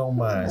 Yeah, we don't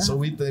mind. So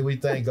we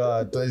thank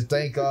God.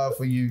 Thank God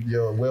for you,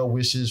 your well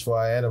wishes for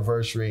our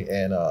anniversary.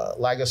 And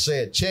like I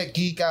said, check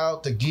Geek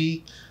out, the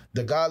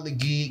Godly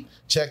Geek.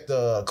 Check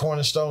the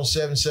Cornerstone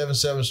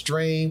 777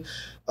 stream.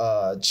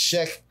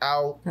 Check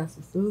out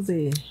Pastor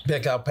Susie.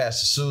 Check out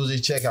Pastor Susie.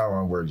 Check out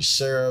Unworthy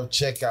Seraph.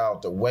 Check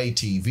out The Way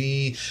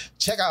TV.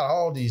 Check out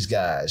all these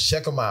guys.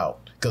 Check them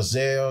out because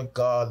they're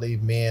godly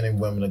men and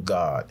women of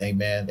God.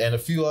 Amen. And a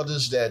few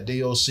others that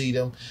you'll see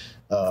them.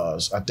 I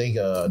think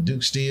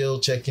Duke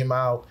Steele, check him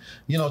out.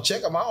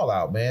 Check them all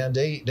out, man.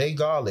 They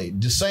godly.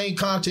 The same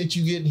content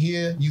you get in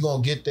here, you're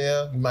going to get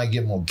there. You might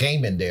get more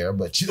gaming there,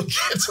 but you'll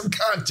get some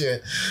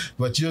content.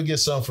 But you'll get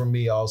some from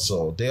me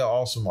also. They're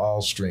awesome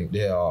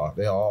They're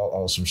all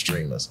awesome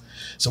streamers.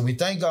 So we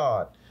thank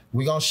God.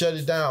 We're going to shut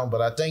it down,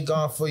 but I thank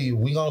God for you.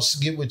 We're going to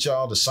get with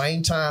y'all the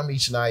same time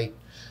each night.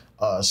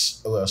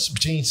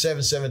 Between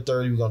 7:30.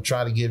 We're going to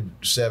try to get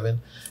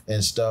 7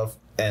 and stuff.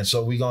 And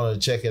so we're going to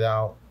check it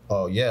out.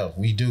 Oh yeah,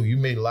 we do. You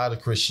made a lot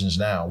of Christians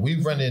now.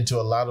 We've run into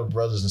a lot of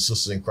brothers and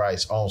sisters in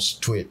Christ on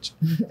Twitch,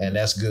 and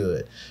that's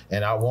good.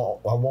 And I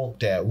want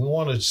that. We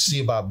want to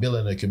see about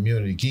building a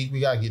community. We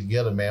gotta get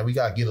together, man. We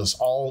gotta get us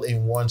all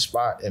in one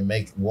spot and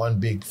make one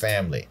big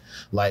family,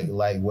 like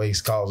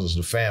Waze calls us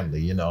the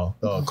family. You know,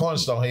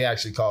 Cornerstone, he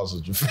actually calls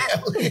us the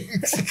family.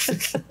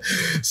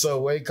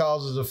 So Wade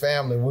calls us the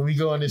family. When we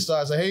go in and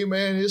start saying, "Hey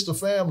man, it's the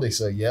family,"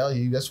 so yeah,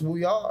 that's what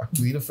we are.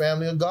 We the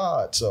family of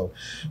God. So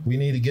we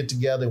need to get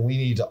together. We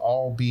need to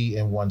all be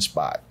in one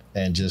spot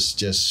and just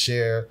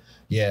share.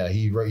 Yeah,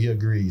 he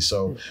agrees.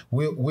 So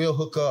we'll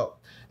hook up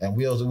and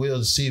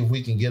we'll see if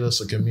we can get us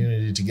a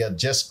community together.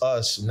 Just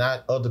us,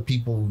 not other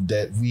people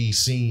that we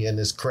see in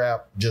this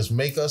crap. Just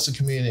make us a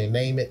community,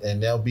 name it,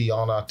 and they'll be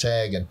on our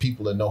tag and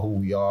people that know who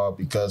we are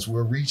because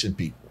we're reaching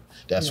people.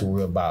 That's what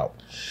we're about.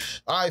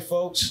 All right,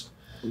 folks.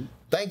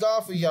 Thank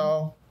God for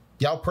y'all.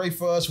 Y'all pray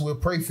for us. We'll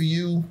pray for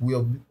you.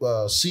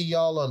 We'll see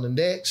y'all on the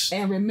next.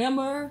 And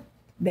remember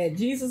that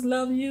Jesus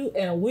loves you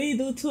and we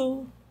do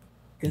too.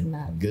 Good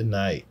night. Good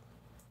night.